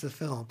 this is the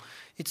film.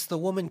 It's The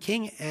Woman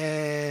King,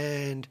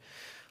 and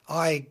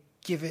I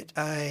give it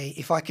a,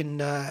 if I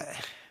can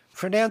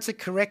pronounce it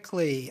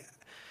correctly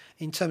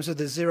in terms of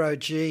the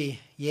 0G,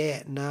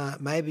 yeah, nah,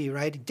 maybe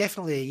rating,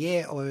 definitely a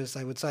yeah, or as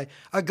they would say,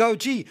 a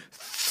go-G,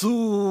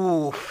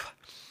 thoof.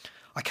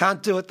 I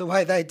can't do it the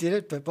way they did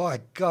it, but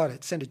by God,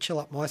 it sent a chill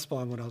up my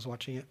spine when I was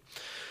watching it.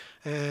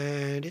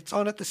 And it's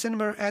on at the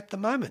cinema at the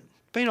moment.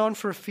 Been on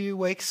for a few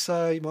weeks,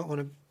 so you might want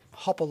to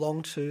hop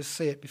along to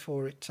see it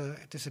before it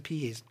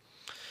disappears.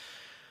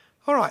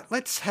 All right,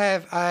 let's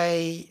have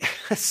a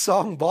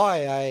song by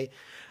a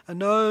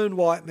known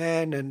white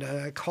man and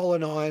a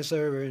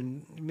coloniser,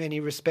 in many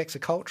respects a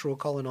cultural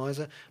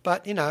coloniser.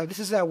 But, you know, this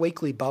is our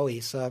weekly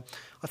Bowie, so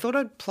I thought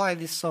I'd play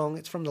this song.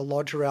 It's from the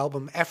Lodger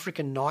album,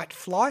 African Night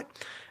Flight,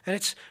 and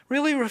it's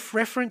really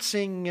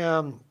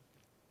referencing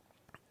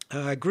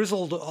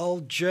grizzled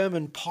old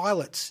German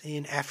pilots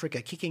in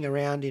Africa kicking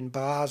around in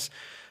bars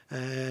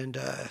and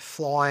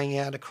flying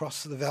out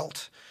across the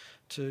veldt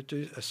to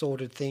do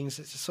assorted things.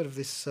 It's sort of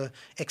this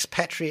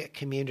expatriate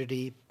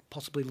community,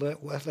 possibly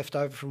left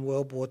over from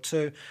World War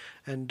II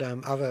and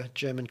other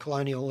German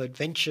colonial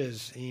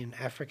adventures in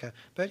Africa.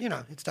 But, you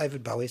know, it's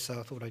David Bowie, so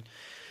I thought I'd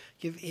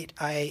give it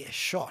a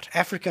shot.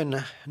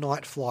 African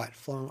Night Flight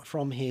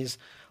from his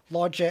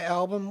Lodger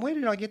album. Where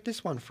did I get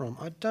this one from?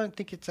 I don't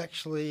think it's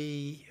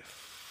actually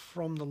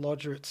from the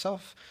Lodger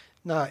itself.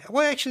 No,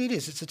 well, actually it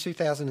is. It's a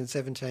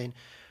 2017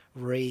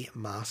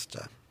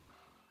 remaster.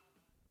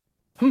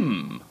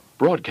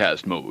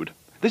 Broadcast mode.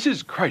 This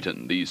is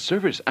Crichton, the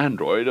service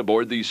android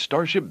aboard the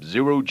Starship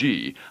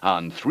 0G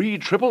on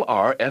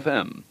 3RRR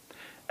FM.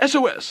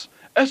 SOS!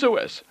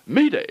 SOS!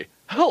 Mayday!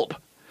 Help!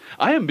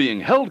 I am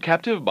being held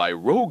captive by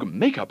rogue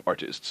makeup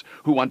artists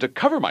who want to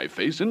cover my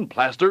face in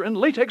plaster and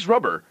latex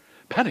rubber.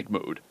 Panic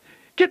mode.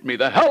 Get me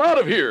the hell out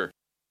of here!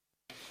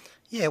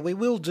 Yeah, we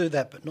will do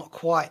that, but not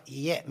quite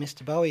yet.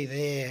 Mr. Bowie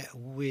there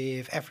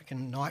with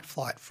African Night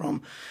Flight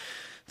from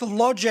the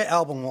Lodger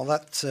album. Well,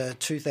 that's a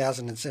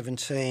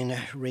 2017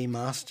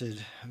 remastered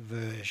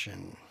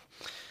version.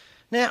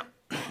 Now,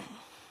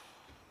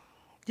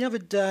 the other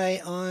day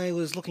I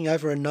was looking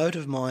over a note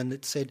of mine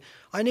that said,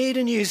 I need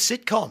a new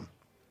sitcom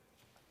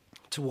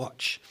to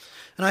watch.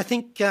 And I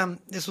think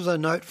this was a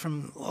note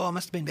from, it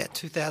must have been about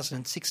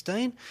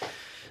 2016.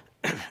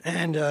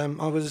 And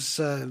I was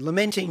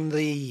lamenting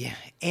the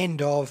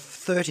end of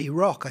 30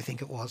 Rock, I think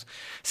it was.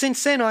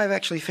 Since then, I've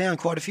actually found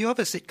quite a few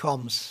other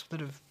sitcoms that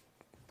have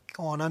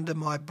gone under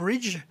my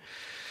bridge.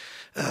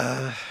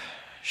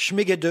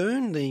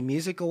 Schmigadoon, the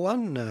musical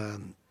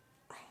one.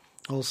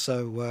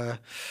 Also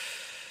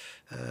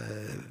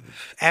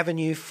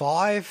Avenue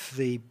 5,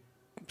 the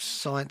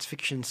science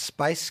fiction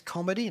space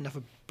comedy,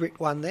 another Brit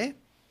one there.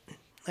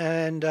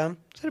 And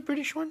is that a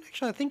British one?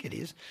 Actually, I think it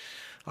is.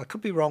 I could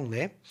be wrong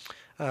there.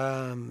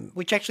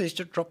 Which actually has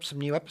just dropped some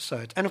new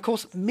episodes. And, of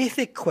course,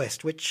 Mythic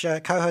Quest, which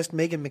co-host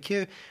Megan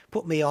McHugh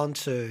put me on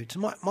to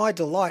my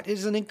delight. It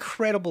is an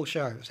incredible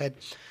show. It's had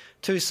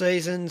 2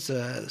 seasons,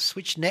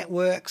 switched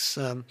networks,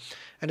 and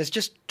has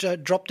just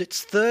dropped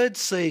its 3rd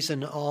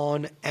season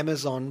on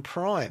Amazon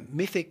Prime.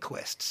 Mythic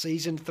Quest,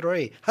 Season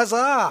 3.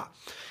 Huzzah!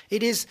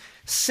 It is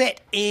set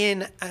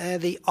in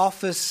the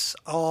office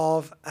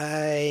of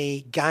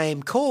a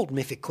game called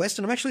Mythic Quest,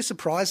 and I'm actually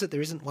surprised that there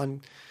isn't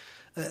one...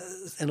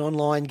 an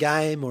online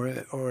game or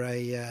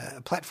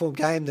a platform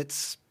game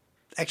that's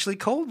actually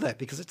called that,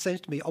 because it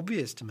seems to be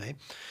obvious to me.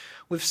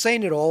 We've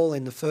seen it all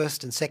in the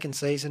 1st and 2nd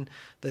season.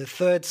 The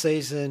 3rd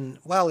season,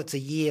 well, it's a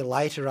year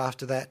later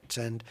after that,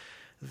 and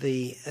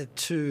the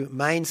 2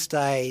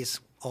 mainstays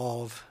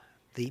of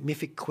the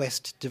Mythic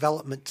Quest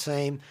development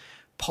team,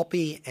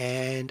 Poppy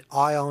and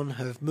Ion,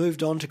 have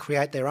moved on to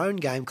create their own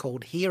game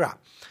called Hera.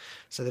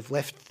 So they've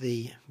left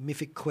the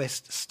Mythic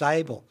Quest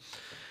stable.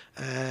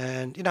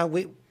 And, you know,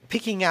 we're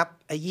picking up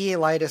a year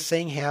later,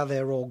 seeing how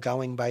they're all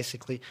going,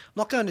 basically. I'm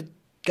not going to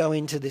go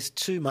into this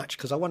too much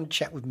because I want to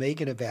chat with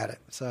Megan about it.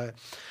 So I'm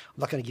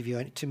not going to give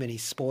you too many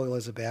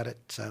spoilers about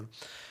it.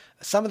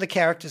 Some of the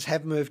characters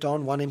have moved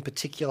on, one in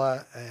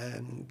particular,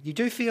 and you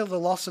do feel the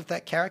loss of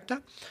that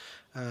character.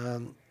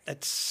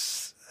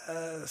 It's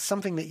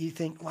something that you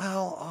think,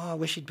 well, I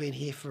wish he'd been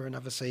here for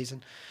another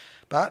season.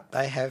 But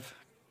they have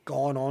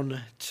gone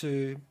on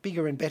to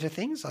bigger and better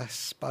things, I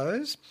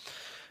suppose.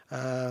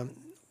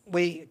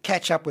 We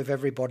catch up with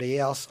everybody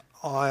else.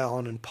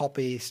 Ion and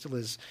Poppy still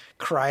as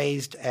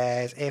crazed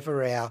as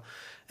ever.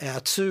 Our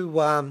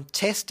 2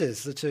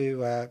 testers, the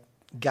 2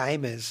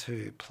 gamers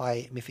who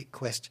play Mythic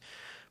Quest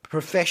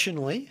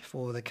professionally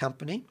for the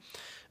company,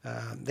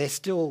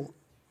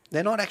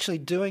 they're not actually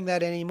doing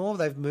that anymore.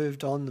 They've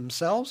moved on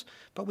themselves,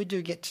 but we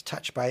do get to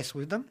touch base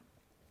with them.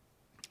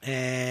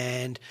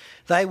 And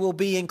they will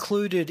be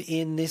included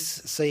in this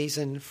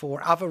season for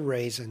other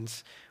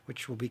reasons,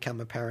 which will become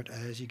apparent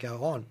as you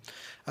go on.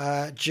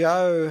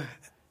 Joe,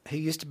 who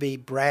used to be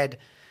Brad's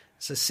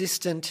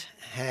assistant,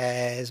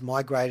 has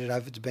migrated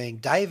over to being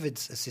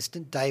David's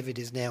assistant. David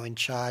is now in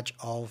charge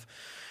of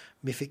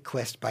Mythic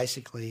Quest,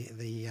 basically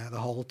the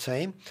whole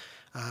team.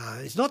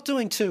 He's not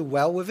doing too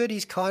well with it.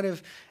 He's kind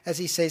of, as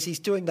he says, he's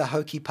doing the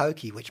hokey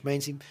pokey, which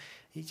means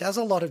he does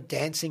a lot of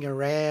dancing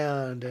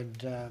around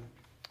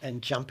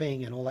and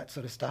jumping and all that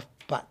sort of stuff,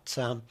 but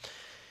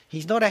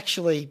he's not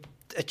actually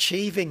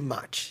achieving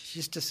much.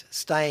 He's just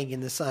staying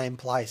in the same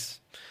place,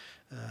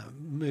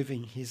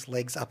 moving his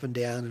legs up and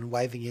down and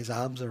waving his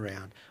arms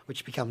around,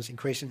 which becomes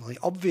increasingly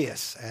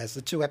obvious as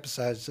the 2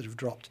 episodes that have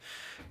dropped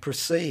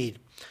proceed.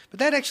 But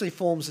that actually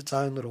forms its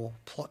own little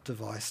plot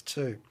device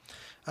too.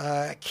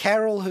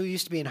 Carol, who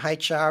used to be in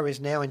HR,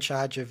 is now in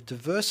charge of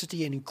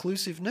diversity and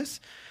inclusiveness,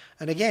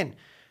 and again,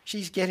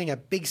 she's getting a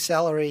big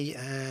salary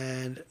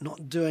and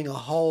not doing a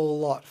whole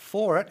lot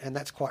for it, and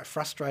that's quite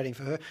frustrating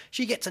for her.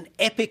 She gets an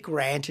epic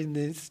rant in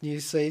this new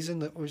season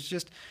that was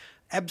just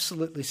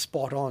absolutely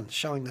spot on,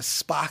 showing the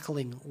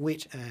sparkling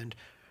wit and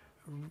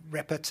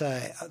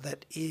repartee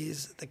that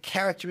is the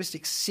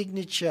characteristic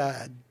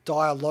signature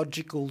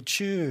dialogical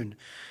tune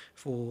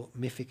for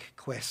Mythic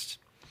Quest.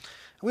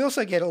 We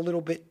also get a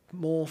little bit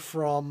more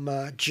from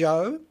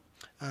Jo,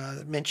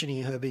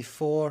 mentioning her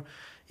before.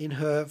 In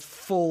her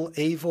full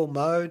evil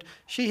mode,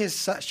 she has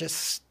such a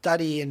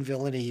study in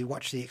villainy. You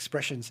watch the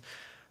expressions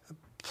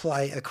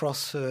play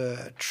across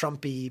her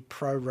Trumpy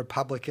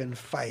pro-Republican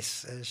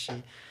face as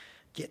she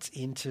gets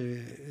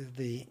into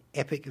the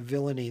epic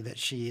villainy that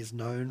she is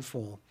known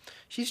for.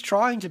 She's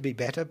trying to be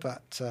better,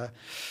 but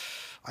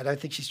I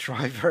don't think she's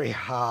trying very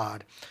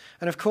hard.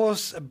 And of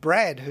course,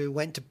 Brad, who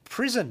went to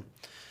prison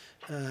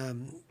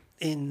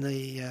in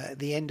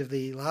the end of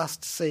the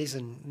last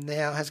season,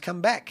 now has come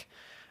back.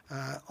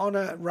 On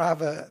a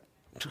rather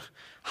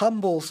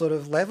humble sort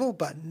of level,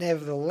 but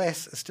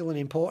nevertheless still an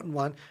important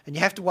one. And you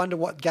have to wonder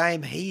what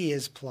game he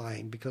is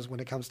playing, because when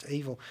it comes to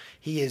evil,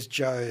 he is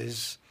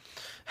Joe's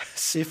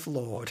Sith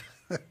Lord.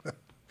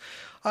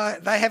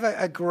 They have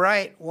a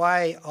great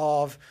way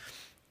of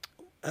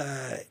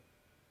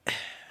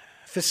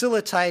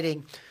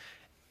facilitating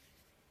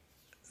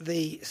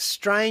the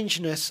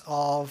strangeness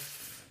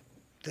of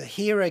the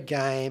Hera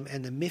game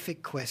and the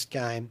Mythic Quest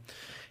game.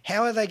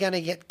 How are they going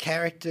to get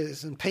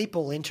characters and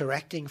people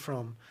interacting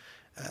from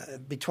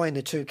between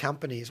the two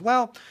companies?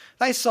 Well,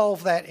 they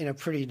solve that in a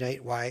pretty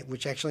neat way,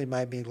 which actually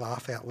made me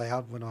laugh out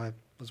loud when I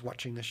was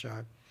watching the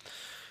show.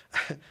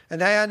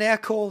 And they are now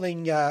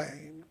calling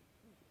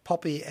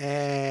Poppy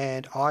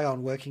and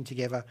Ion working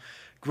together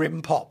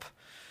Grim Pop.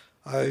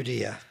 Oh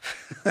dear.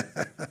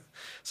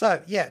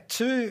 So, yeah,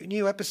 2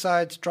 new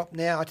episodes drop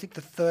now. I think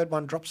the 3rd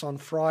one drops on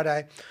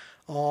Friday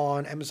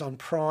on Amazon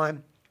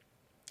Prime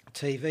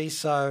TV.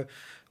 So,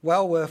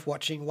 well worth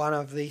watching. One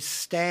of the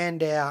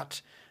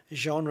standout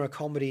genre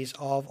comedies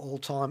of all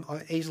time.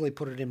 I easily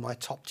put it in my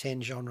top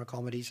 10 genre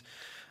comedies.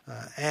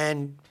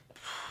 And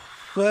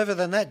further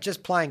than that,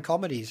 just playing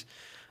comedies.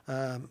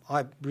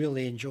 I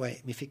really enjoy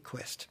Mythic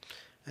Quest.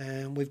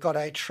 And we've got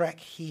a track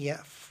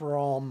here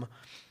from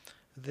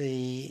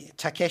the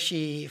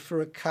Takeshi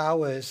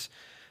Furukawa's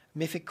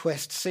Mythic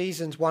Quest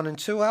Seasons 1 and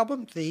 2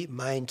 album, the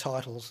main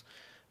titles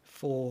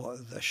for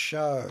the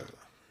show.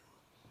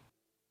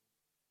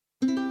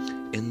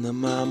 In the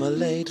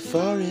marmalade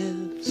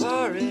forest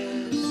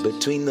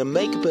between the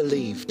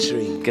make-believe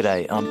tree.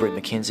 G'day, I'm Brett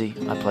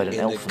McKenzie. I played an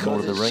elf in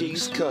Lord of the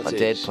Rings. My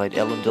dad played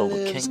Elendil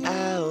the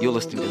King. You're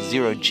listening to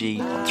Zero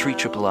G on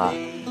 3RRR.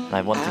 And I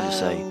have one thing to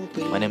say.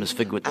 My name is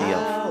Figwit the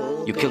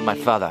Elf. You killed my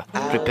father.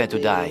 Prepare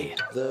to die.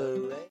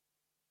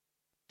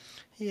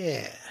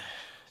 Yeah,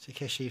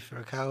 Takeshi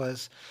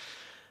Furukawa's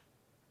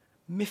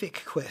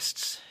Mythic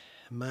Quest's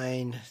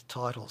main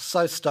title.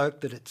 So stoked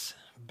that it's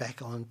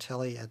back on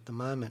telly at the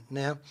moment.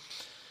 Now,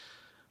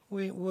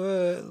 we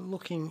were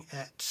looking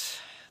at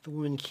The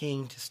Woman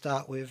King to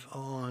start with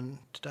on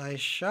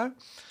today's show,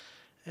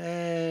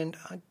 and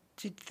I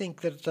did think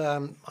that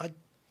I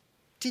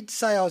did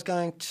say I was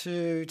going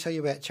to tell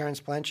you about Terence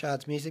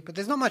Blanchard's music, but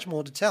there's not much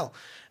more to tell,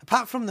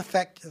 apart from the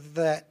fact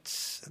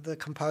that the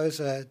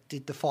composer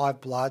did The Five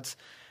Bloods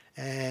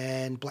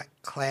and Black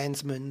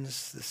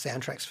Klansman's, the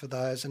soundtracks for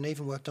those, and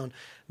even worked on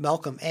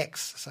Malcolm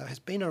X, so has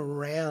been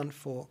around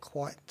for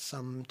quite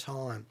some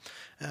time.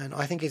 And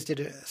I think he's did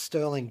a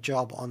sterling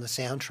job on the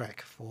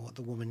soundtrack for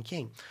The Woman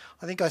King.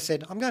 I think I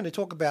said I'm going to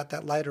talk about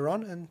that later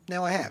on, and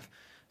now I have.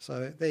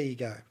 So there you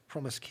go,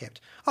 promise kept.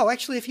 Oh,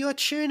 actually, if you're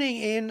tuning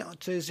in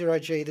to Zero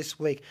G this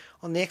week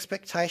on the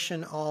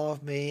expectation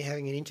of me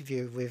having an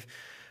interview with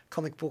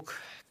comic book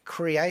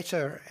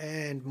creator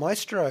and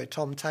maestro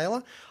Tom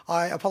Taylor,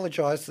 I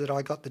apologise that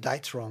I got the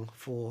dates wrong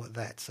for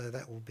that, so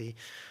that will be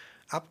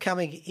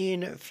upcoming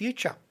in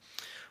future.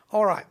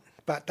 All right,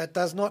 but that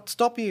does not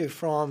stop you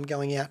from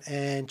going out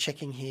and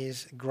checking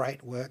his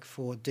great work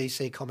for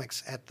DC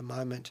Comics at the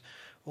moment,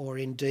 or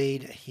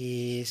indeed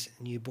his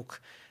new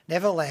book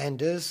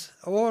Neverlanders,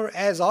 or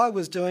as I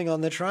was doing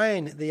on the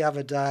train the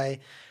other day,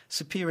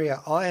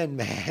 Superior Iron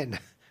Man.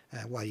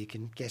 Well, you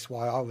can guess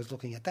why I was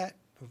looking at that,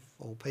 of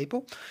all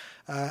people.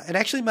 It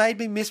actually made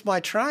me miss my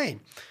train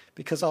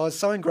because I was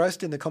so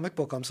engrossed in the comic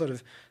book. I'm sort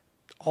of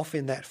off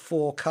in that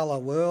 4-colour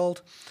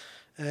world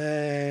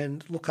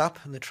and look up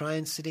and the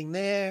train's sitting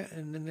there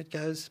and then it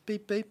goes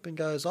beep, beep and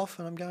goes off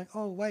and I'm going,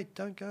 oh, wait,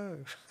 don't go.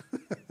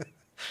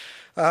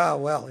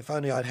 Well, if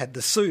only I'd had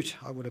the suit,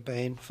 I would have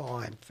been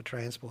fine for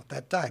transport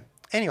that day.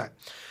 Anyway,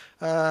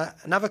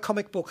 another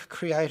comic book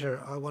creator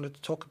I wanted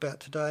to talk about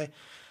today.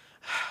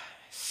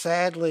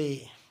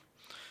 Sadly,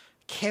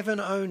 Kevin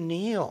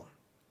O'Neill,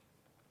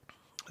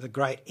 the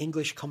great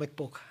English comic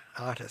book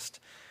artist,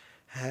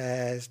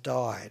 has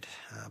died,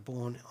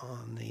 born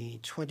on the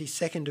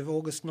 22nd of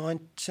August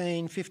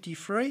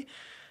 1953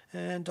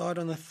 and died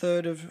on the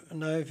 3rd of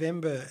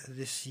November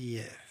this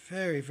year.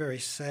 Very, very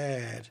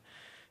sad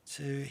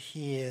to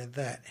hear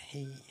that.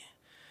 He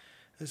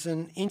is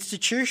an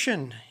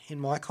institution in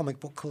my comic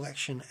book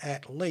collection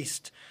at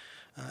least,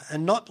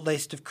 and not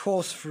least, of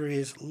course, for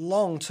his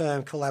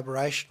long-term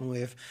collaboration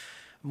with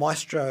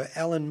Maestro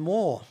Alan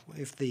Moore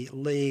with the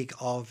League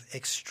of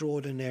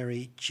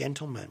Extraordinary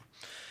Gentlemen.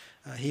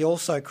 He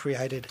also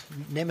created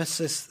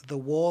Nemesis the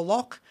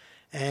Warlock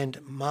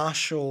and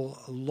Martial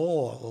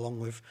Law, along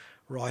with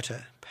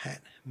writer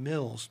Pat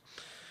Mills.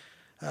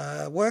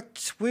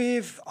 Worked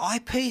with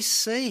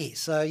IPC,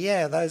 so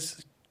yeah,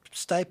 those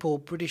staple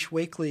British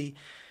weekly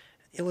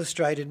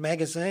illustrated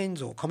magazines,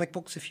 or comic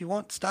books if you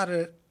want. Started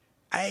at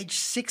age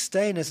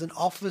 16 as an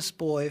office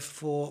boy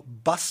for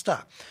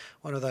Buster,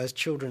 one of those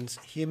children's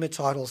humour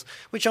titles,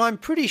 which I'm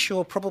pretty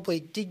sure probably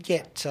did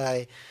get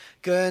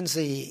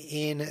Guernsey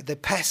in the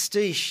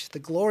pastiche, the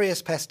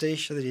glorious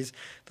pastiche that is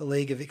the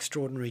League of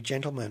Extraordinary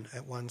Gentlemen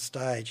at one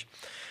stage.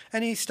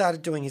 And he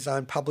started doing his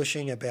own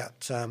publishing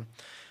about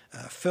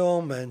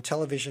film and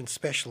television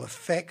special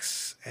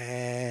effects,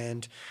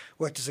 and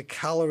worked as a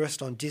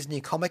colourist on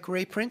Disney comic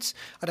reprints.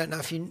 I don't know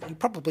if you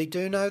probably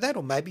do know that,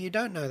 or maybe you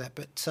don't know that,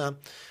 but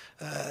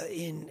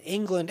in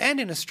England and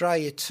in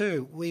Australia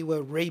too, we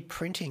were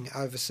reprinting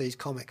overseas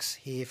comics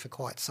here for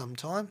quite some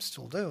time,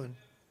 still do, and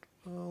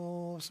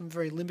some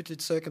very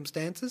limited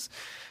circumstances,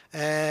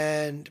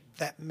 and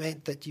that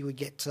meant that you would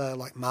get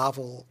like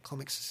Marvel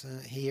comics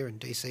here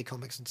and DC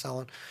comics and so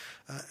on,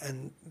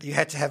 and you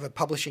had to have a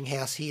publishing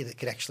house here that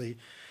could actually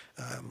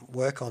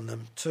work on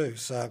them too.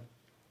 So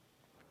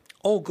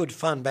all good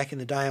fun back in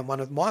the day, and one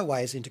of my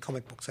ways into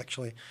comic books,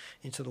 actually,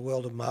 into the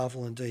world of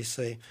Marvel and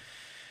DC.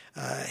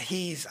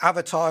 His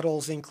other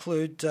titles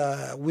include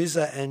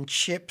Whizzer and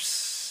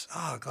Chips.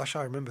 Oh gosh,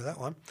 I remember that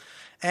one.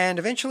 And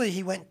eventually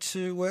he went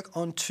to work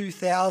on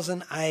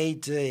 2000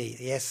 AD.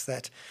 Yes,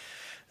 that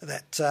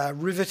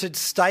riveted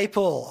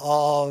staple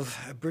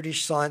of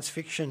British science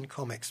fiction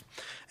comics.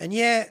 And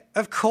yeah,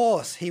 of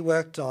course, he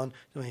worked on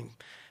doing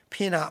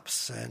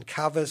pin-ups and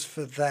covers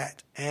for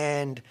that,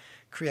 and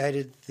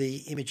created the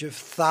image of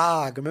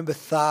Tharg. Remember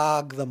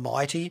Tharg the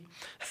Mighty?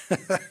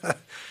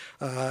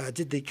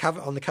 Did the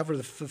cover on the cover of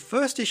the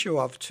first issue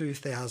of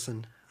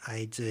 2000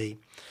 AD.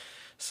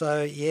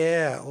 So,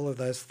 yeah, all of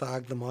those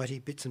Tharg the Mighty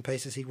bits and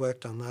pieces, he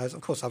worked on those.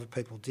 Of course, other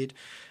people did.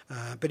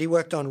 But he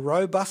worked on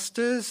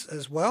Robusters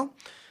as well.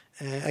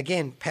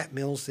 Again, Pat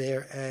Mills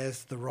there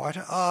as the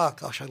writer. Oh,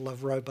 gosh, I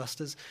love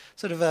Robusters.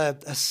 Sort of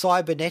a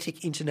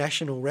cybernetic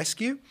international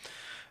rescue.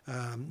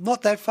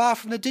 Not that far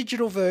from the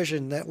digital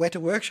version that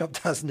Weta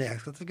Workshop does now,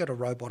 because they've got a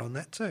robot on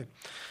that too.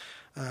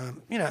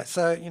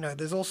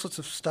 There's all sorts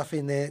of stuff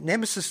in there.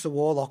 Nemesis the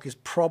Warlock is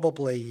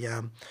probably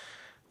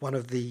one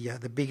of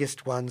the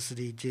biggest ones that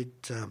he did,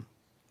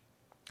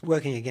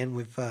 working again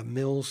with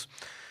Mills,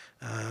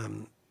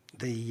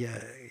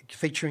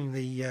 featuring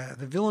the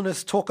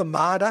villainous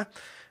Torquemada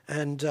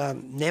and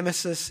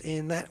Nemesis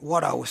in that.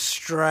 What a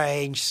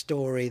strange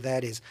story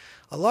that is.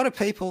 A lot of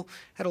people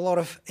had a lot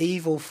of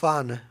evil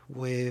fun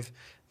with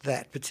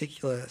that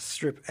particular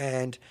strip,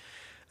 and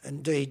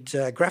indeed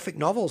graphic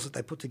novels that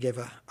they put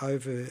together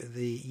over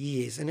the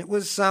years. And it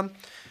was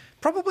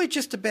probably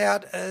just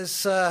about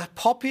as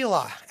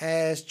popular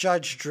as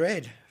Judge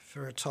Dredd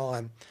for a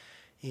time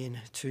in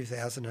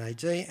 2000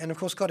 AD, and of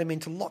course got him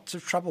into lots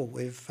of trouble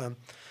with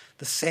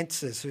the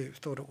censors, who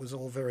thought it was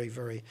all very,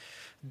 very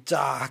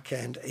dark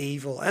and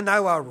evil, and they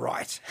were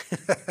right.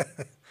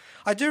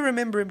 I do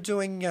remember him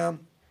doing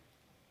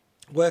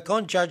work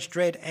on Judge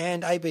Dredd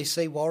and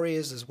ABC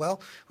Warriors as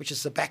well, which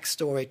is the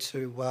backstory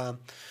to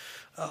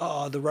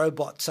the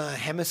robot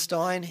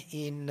Hammerstein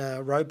in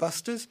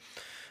Robusters.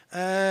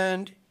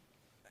 And,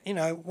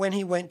 when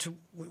he went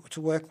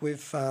to work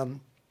with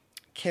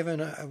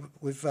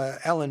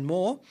Alan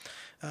Moore,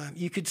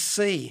 you could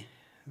see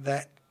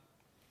that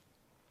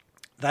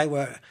they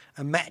were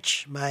a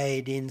match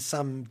made in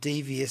some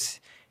devious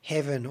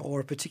heaven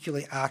or a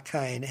particularly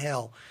arcane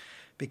hell,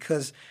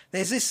 because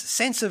there's this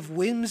sense of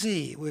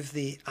whimsy with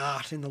the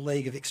art in the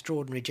League of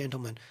Extraordinary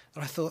Gentlemen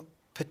that I thought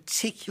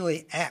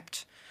particularly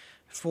apt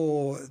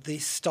for the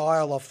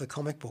style of the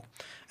comic book.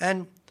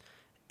 And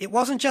it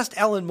wasn't just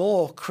Alan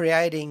Moore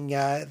creating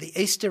the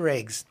Easter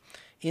eggs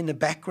in the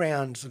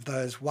backgrounds of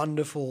those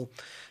wonderful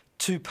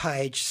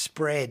 2-page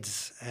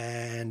spreads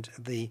and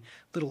the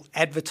little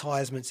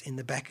advertisements in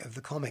the back of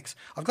the comics.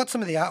 I've got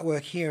some of the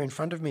artwork here in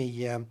front of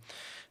me.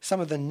 Some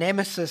of the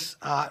Nemesis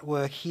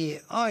artwork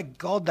here. Oh,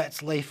 God,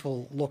 that's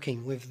lethal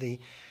looking with the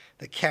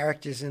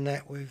characters in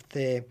that with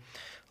their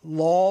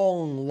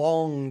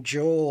long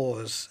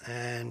jaws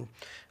and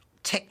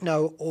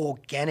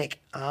techno-organic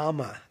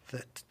armour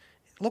that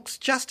looks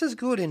just as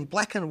good in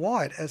black and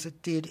white as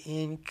it did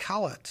in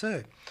colour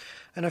too.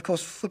 And of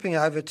course, flipping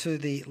over to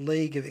the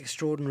League of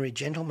Extraordinary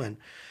Gentlemen,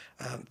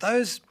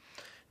 those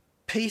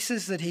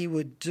pieces that he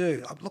would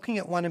do, I'm looking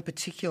at one in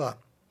particular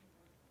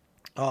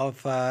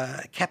of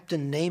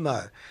Captain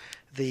Nemo,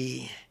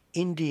 the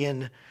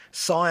Indian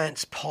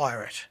science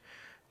pirate,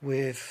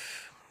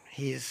 with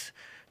his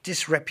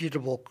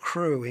disreputable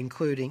crew,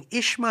 including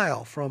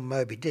Ishmael from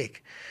Moby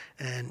Dick.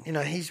 And,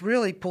 he's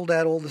really pulled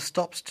out all the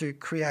stops to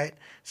create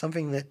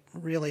something that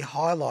really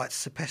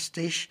highlights the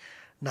pastiche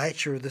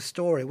nature of the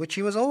story, which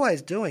he was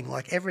always doing,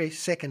 like every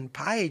second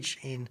page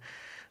in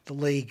the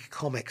League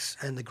comics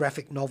and the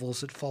graphic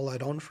novels that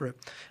followed on for it.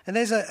 And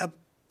there's a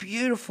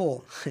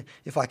beautiful,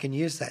 if I can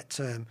use that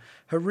term,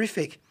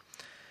 horrific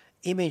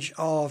image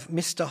of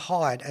Mr.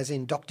 Hyde, as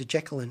in Dr.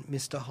 Jekyll and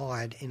Mr.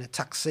 Hyde, in a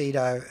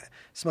tuxedo,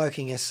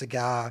 smoking a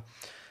cigar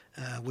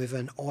with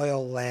an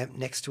oil lamp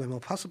next to him, or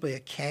possibly a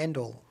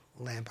candle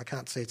lamp. I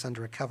can't see, it's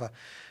under a cover.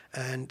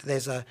 And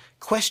there's a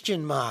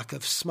question mark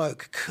of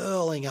smoke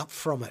curling up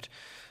from it.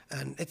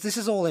 And this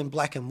is all in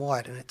black and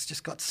white, and it's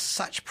just got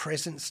such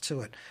presence to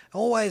it.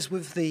 Always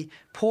with the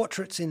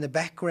portraits in the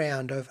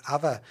background of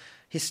other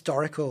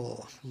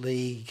historical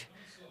League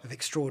of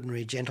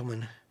Extraordinary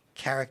Gentlemen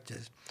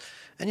characters.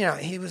 And,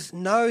 he was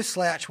no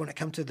slouch when it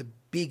came to the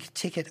big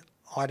ticket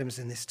items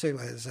in this too.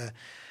 There's a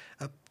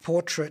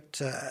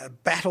portrait,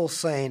 battle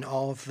scene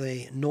of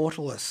the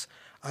Nautilus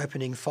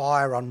opening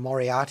fire on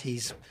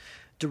Moriarty's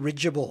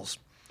dirigibles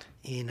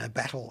in a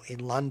battle in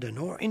London,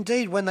 or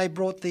indeed when they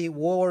brought the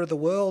War of the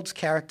Worlds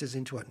characters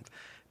into it,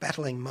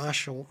 battling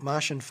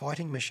Martian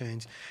fighting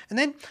machines. And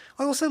then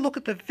I also look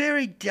at the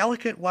very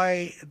delicate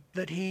way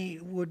that he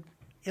would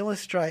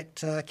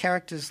illustrate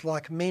characters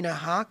like Mina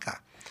Harker,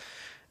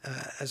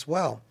 as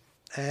well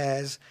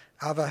as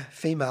other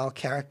female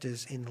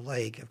characters in the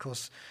League. Of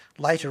course,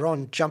 later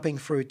on, jumping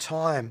through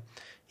time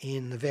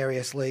in the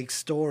various League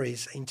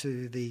stories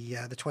into the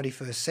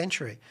 21st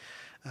century,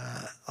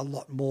 a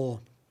lot more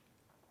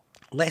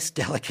less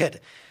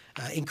delicate,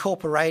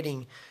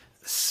 incorporating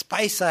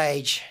space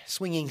age,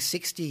 swinging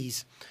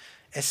 60s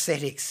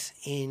aesthetics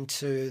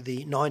into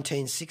the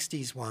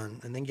 1960s one,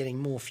 and then getting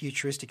more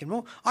futuristic and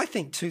more, I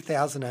think,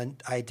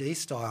 2000 AD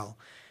style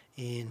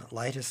in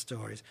later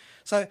stories.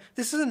 So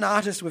this is an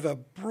artist with a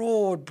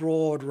broad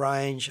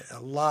range, a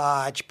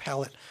large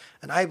palette,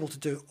 and able to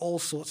do all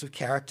sorts of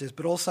characters,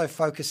 but also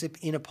focus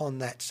in upon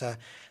that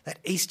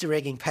Easter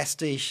egging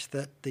pastiche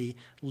that the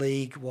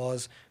League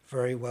was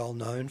very well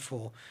known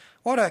for.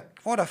 What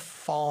a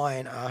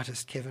fine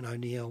artist Kevin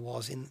O'Neill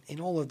was in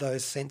all of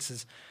those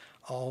senses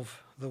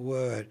of the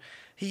word.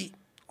 He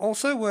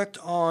also worked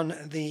on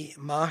the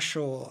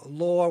martial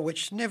law,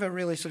 which never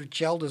really sort of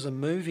gelled as a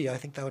movie. I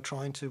think they were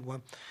trying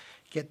to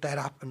get that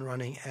up and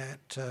running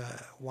at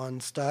one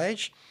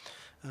stage,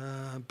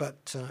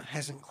 but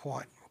hasn't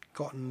quite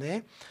gotten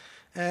there.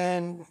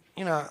 And,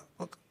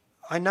 look,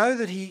 I know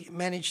that he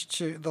managed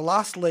to... The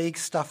last League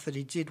stuff that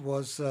he did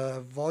was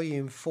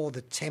Volume 4,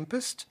 The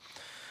Tempest,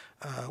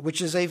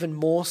 which is even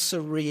more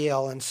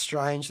surreal and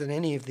strange than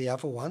any of the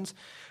other ones.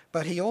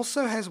 But he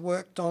also has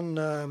worked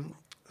on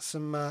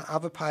some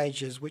other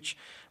pages which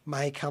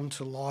may come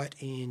to light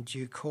in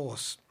due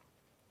course.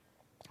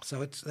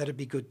 So that'd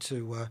be good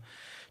to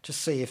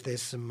see if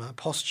there's some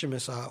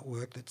posthumous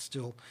artwork that's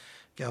still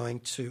going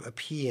to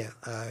appear.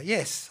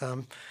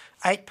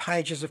 8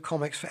 pages of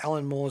comics for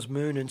Alan Moore's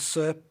Moon and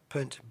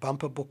Serpent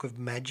bumper book of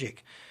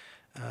magic,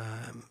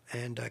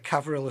 and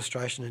cover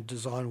illustration and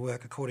design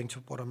work, according to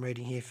what I'm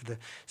reading here, for the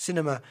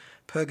Cinema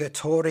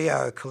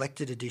Purgatorio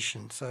collected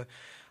edition. So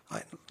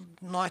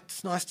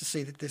it's nice to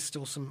see that there's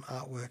still some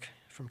artwork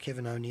from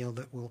Kevin O'Neill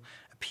that will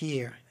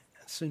appear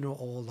sooner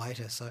or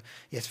later. So,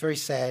 yes, very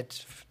sad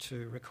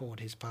to record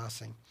his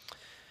passing.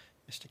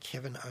 Mr.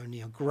 Kevin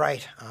O'Neill,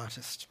 great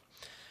artist.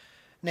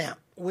 Now,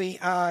 we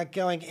are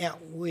going out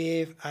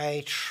with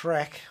a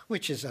track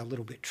which is a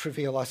little bit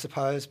trivial, I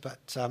suppose,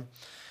 but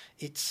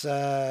it's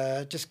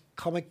just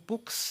comic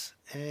books,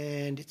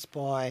 and it's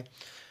by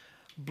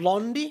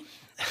Blondie.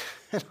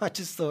 And I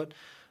just thought,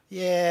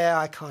 yeah,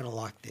 I kind of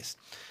like this.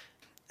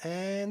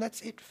 And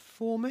that's it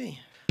for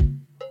me.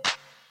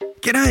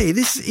 G'day,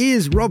 this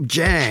is Rob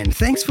Jan.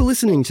 Thanks for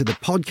listening to the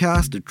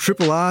podcast of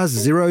Triple R's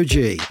Zero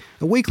G,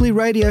 a weekly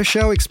radio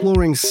show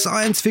exploring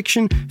science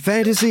fiction,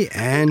 fantasy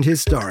and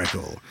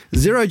historical.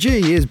 Zero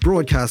G is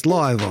broadcast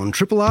live on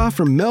Triple R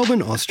from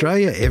Melbourne,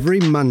 Australia every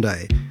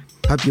Monday.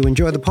 Hope you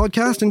enjoy the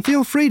podcast and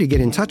feel free to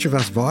get in touch with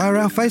us via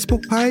our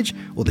Facebook page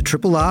or the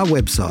Triple R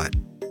website.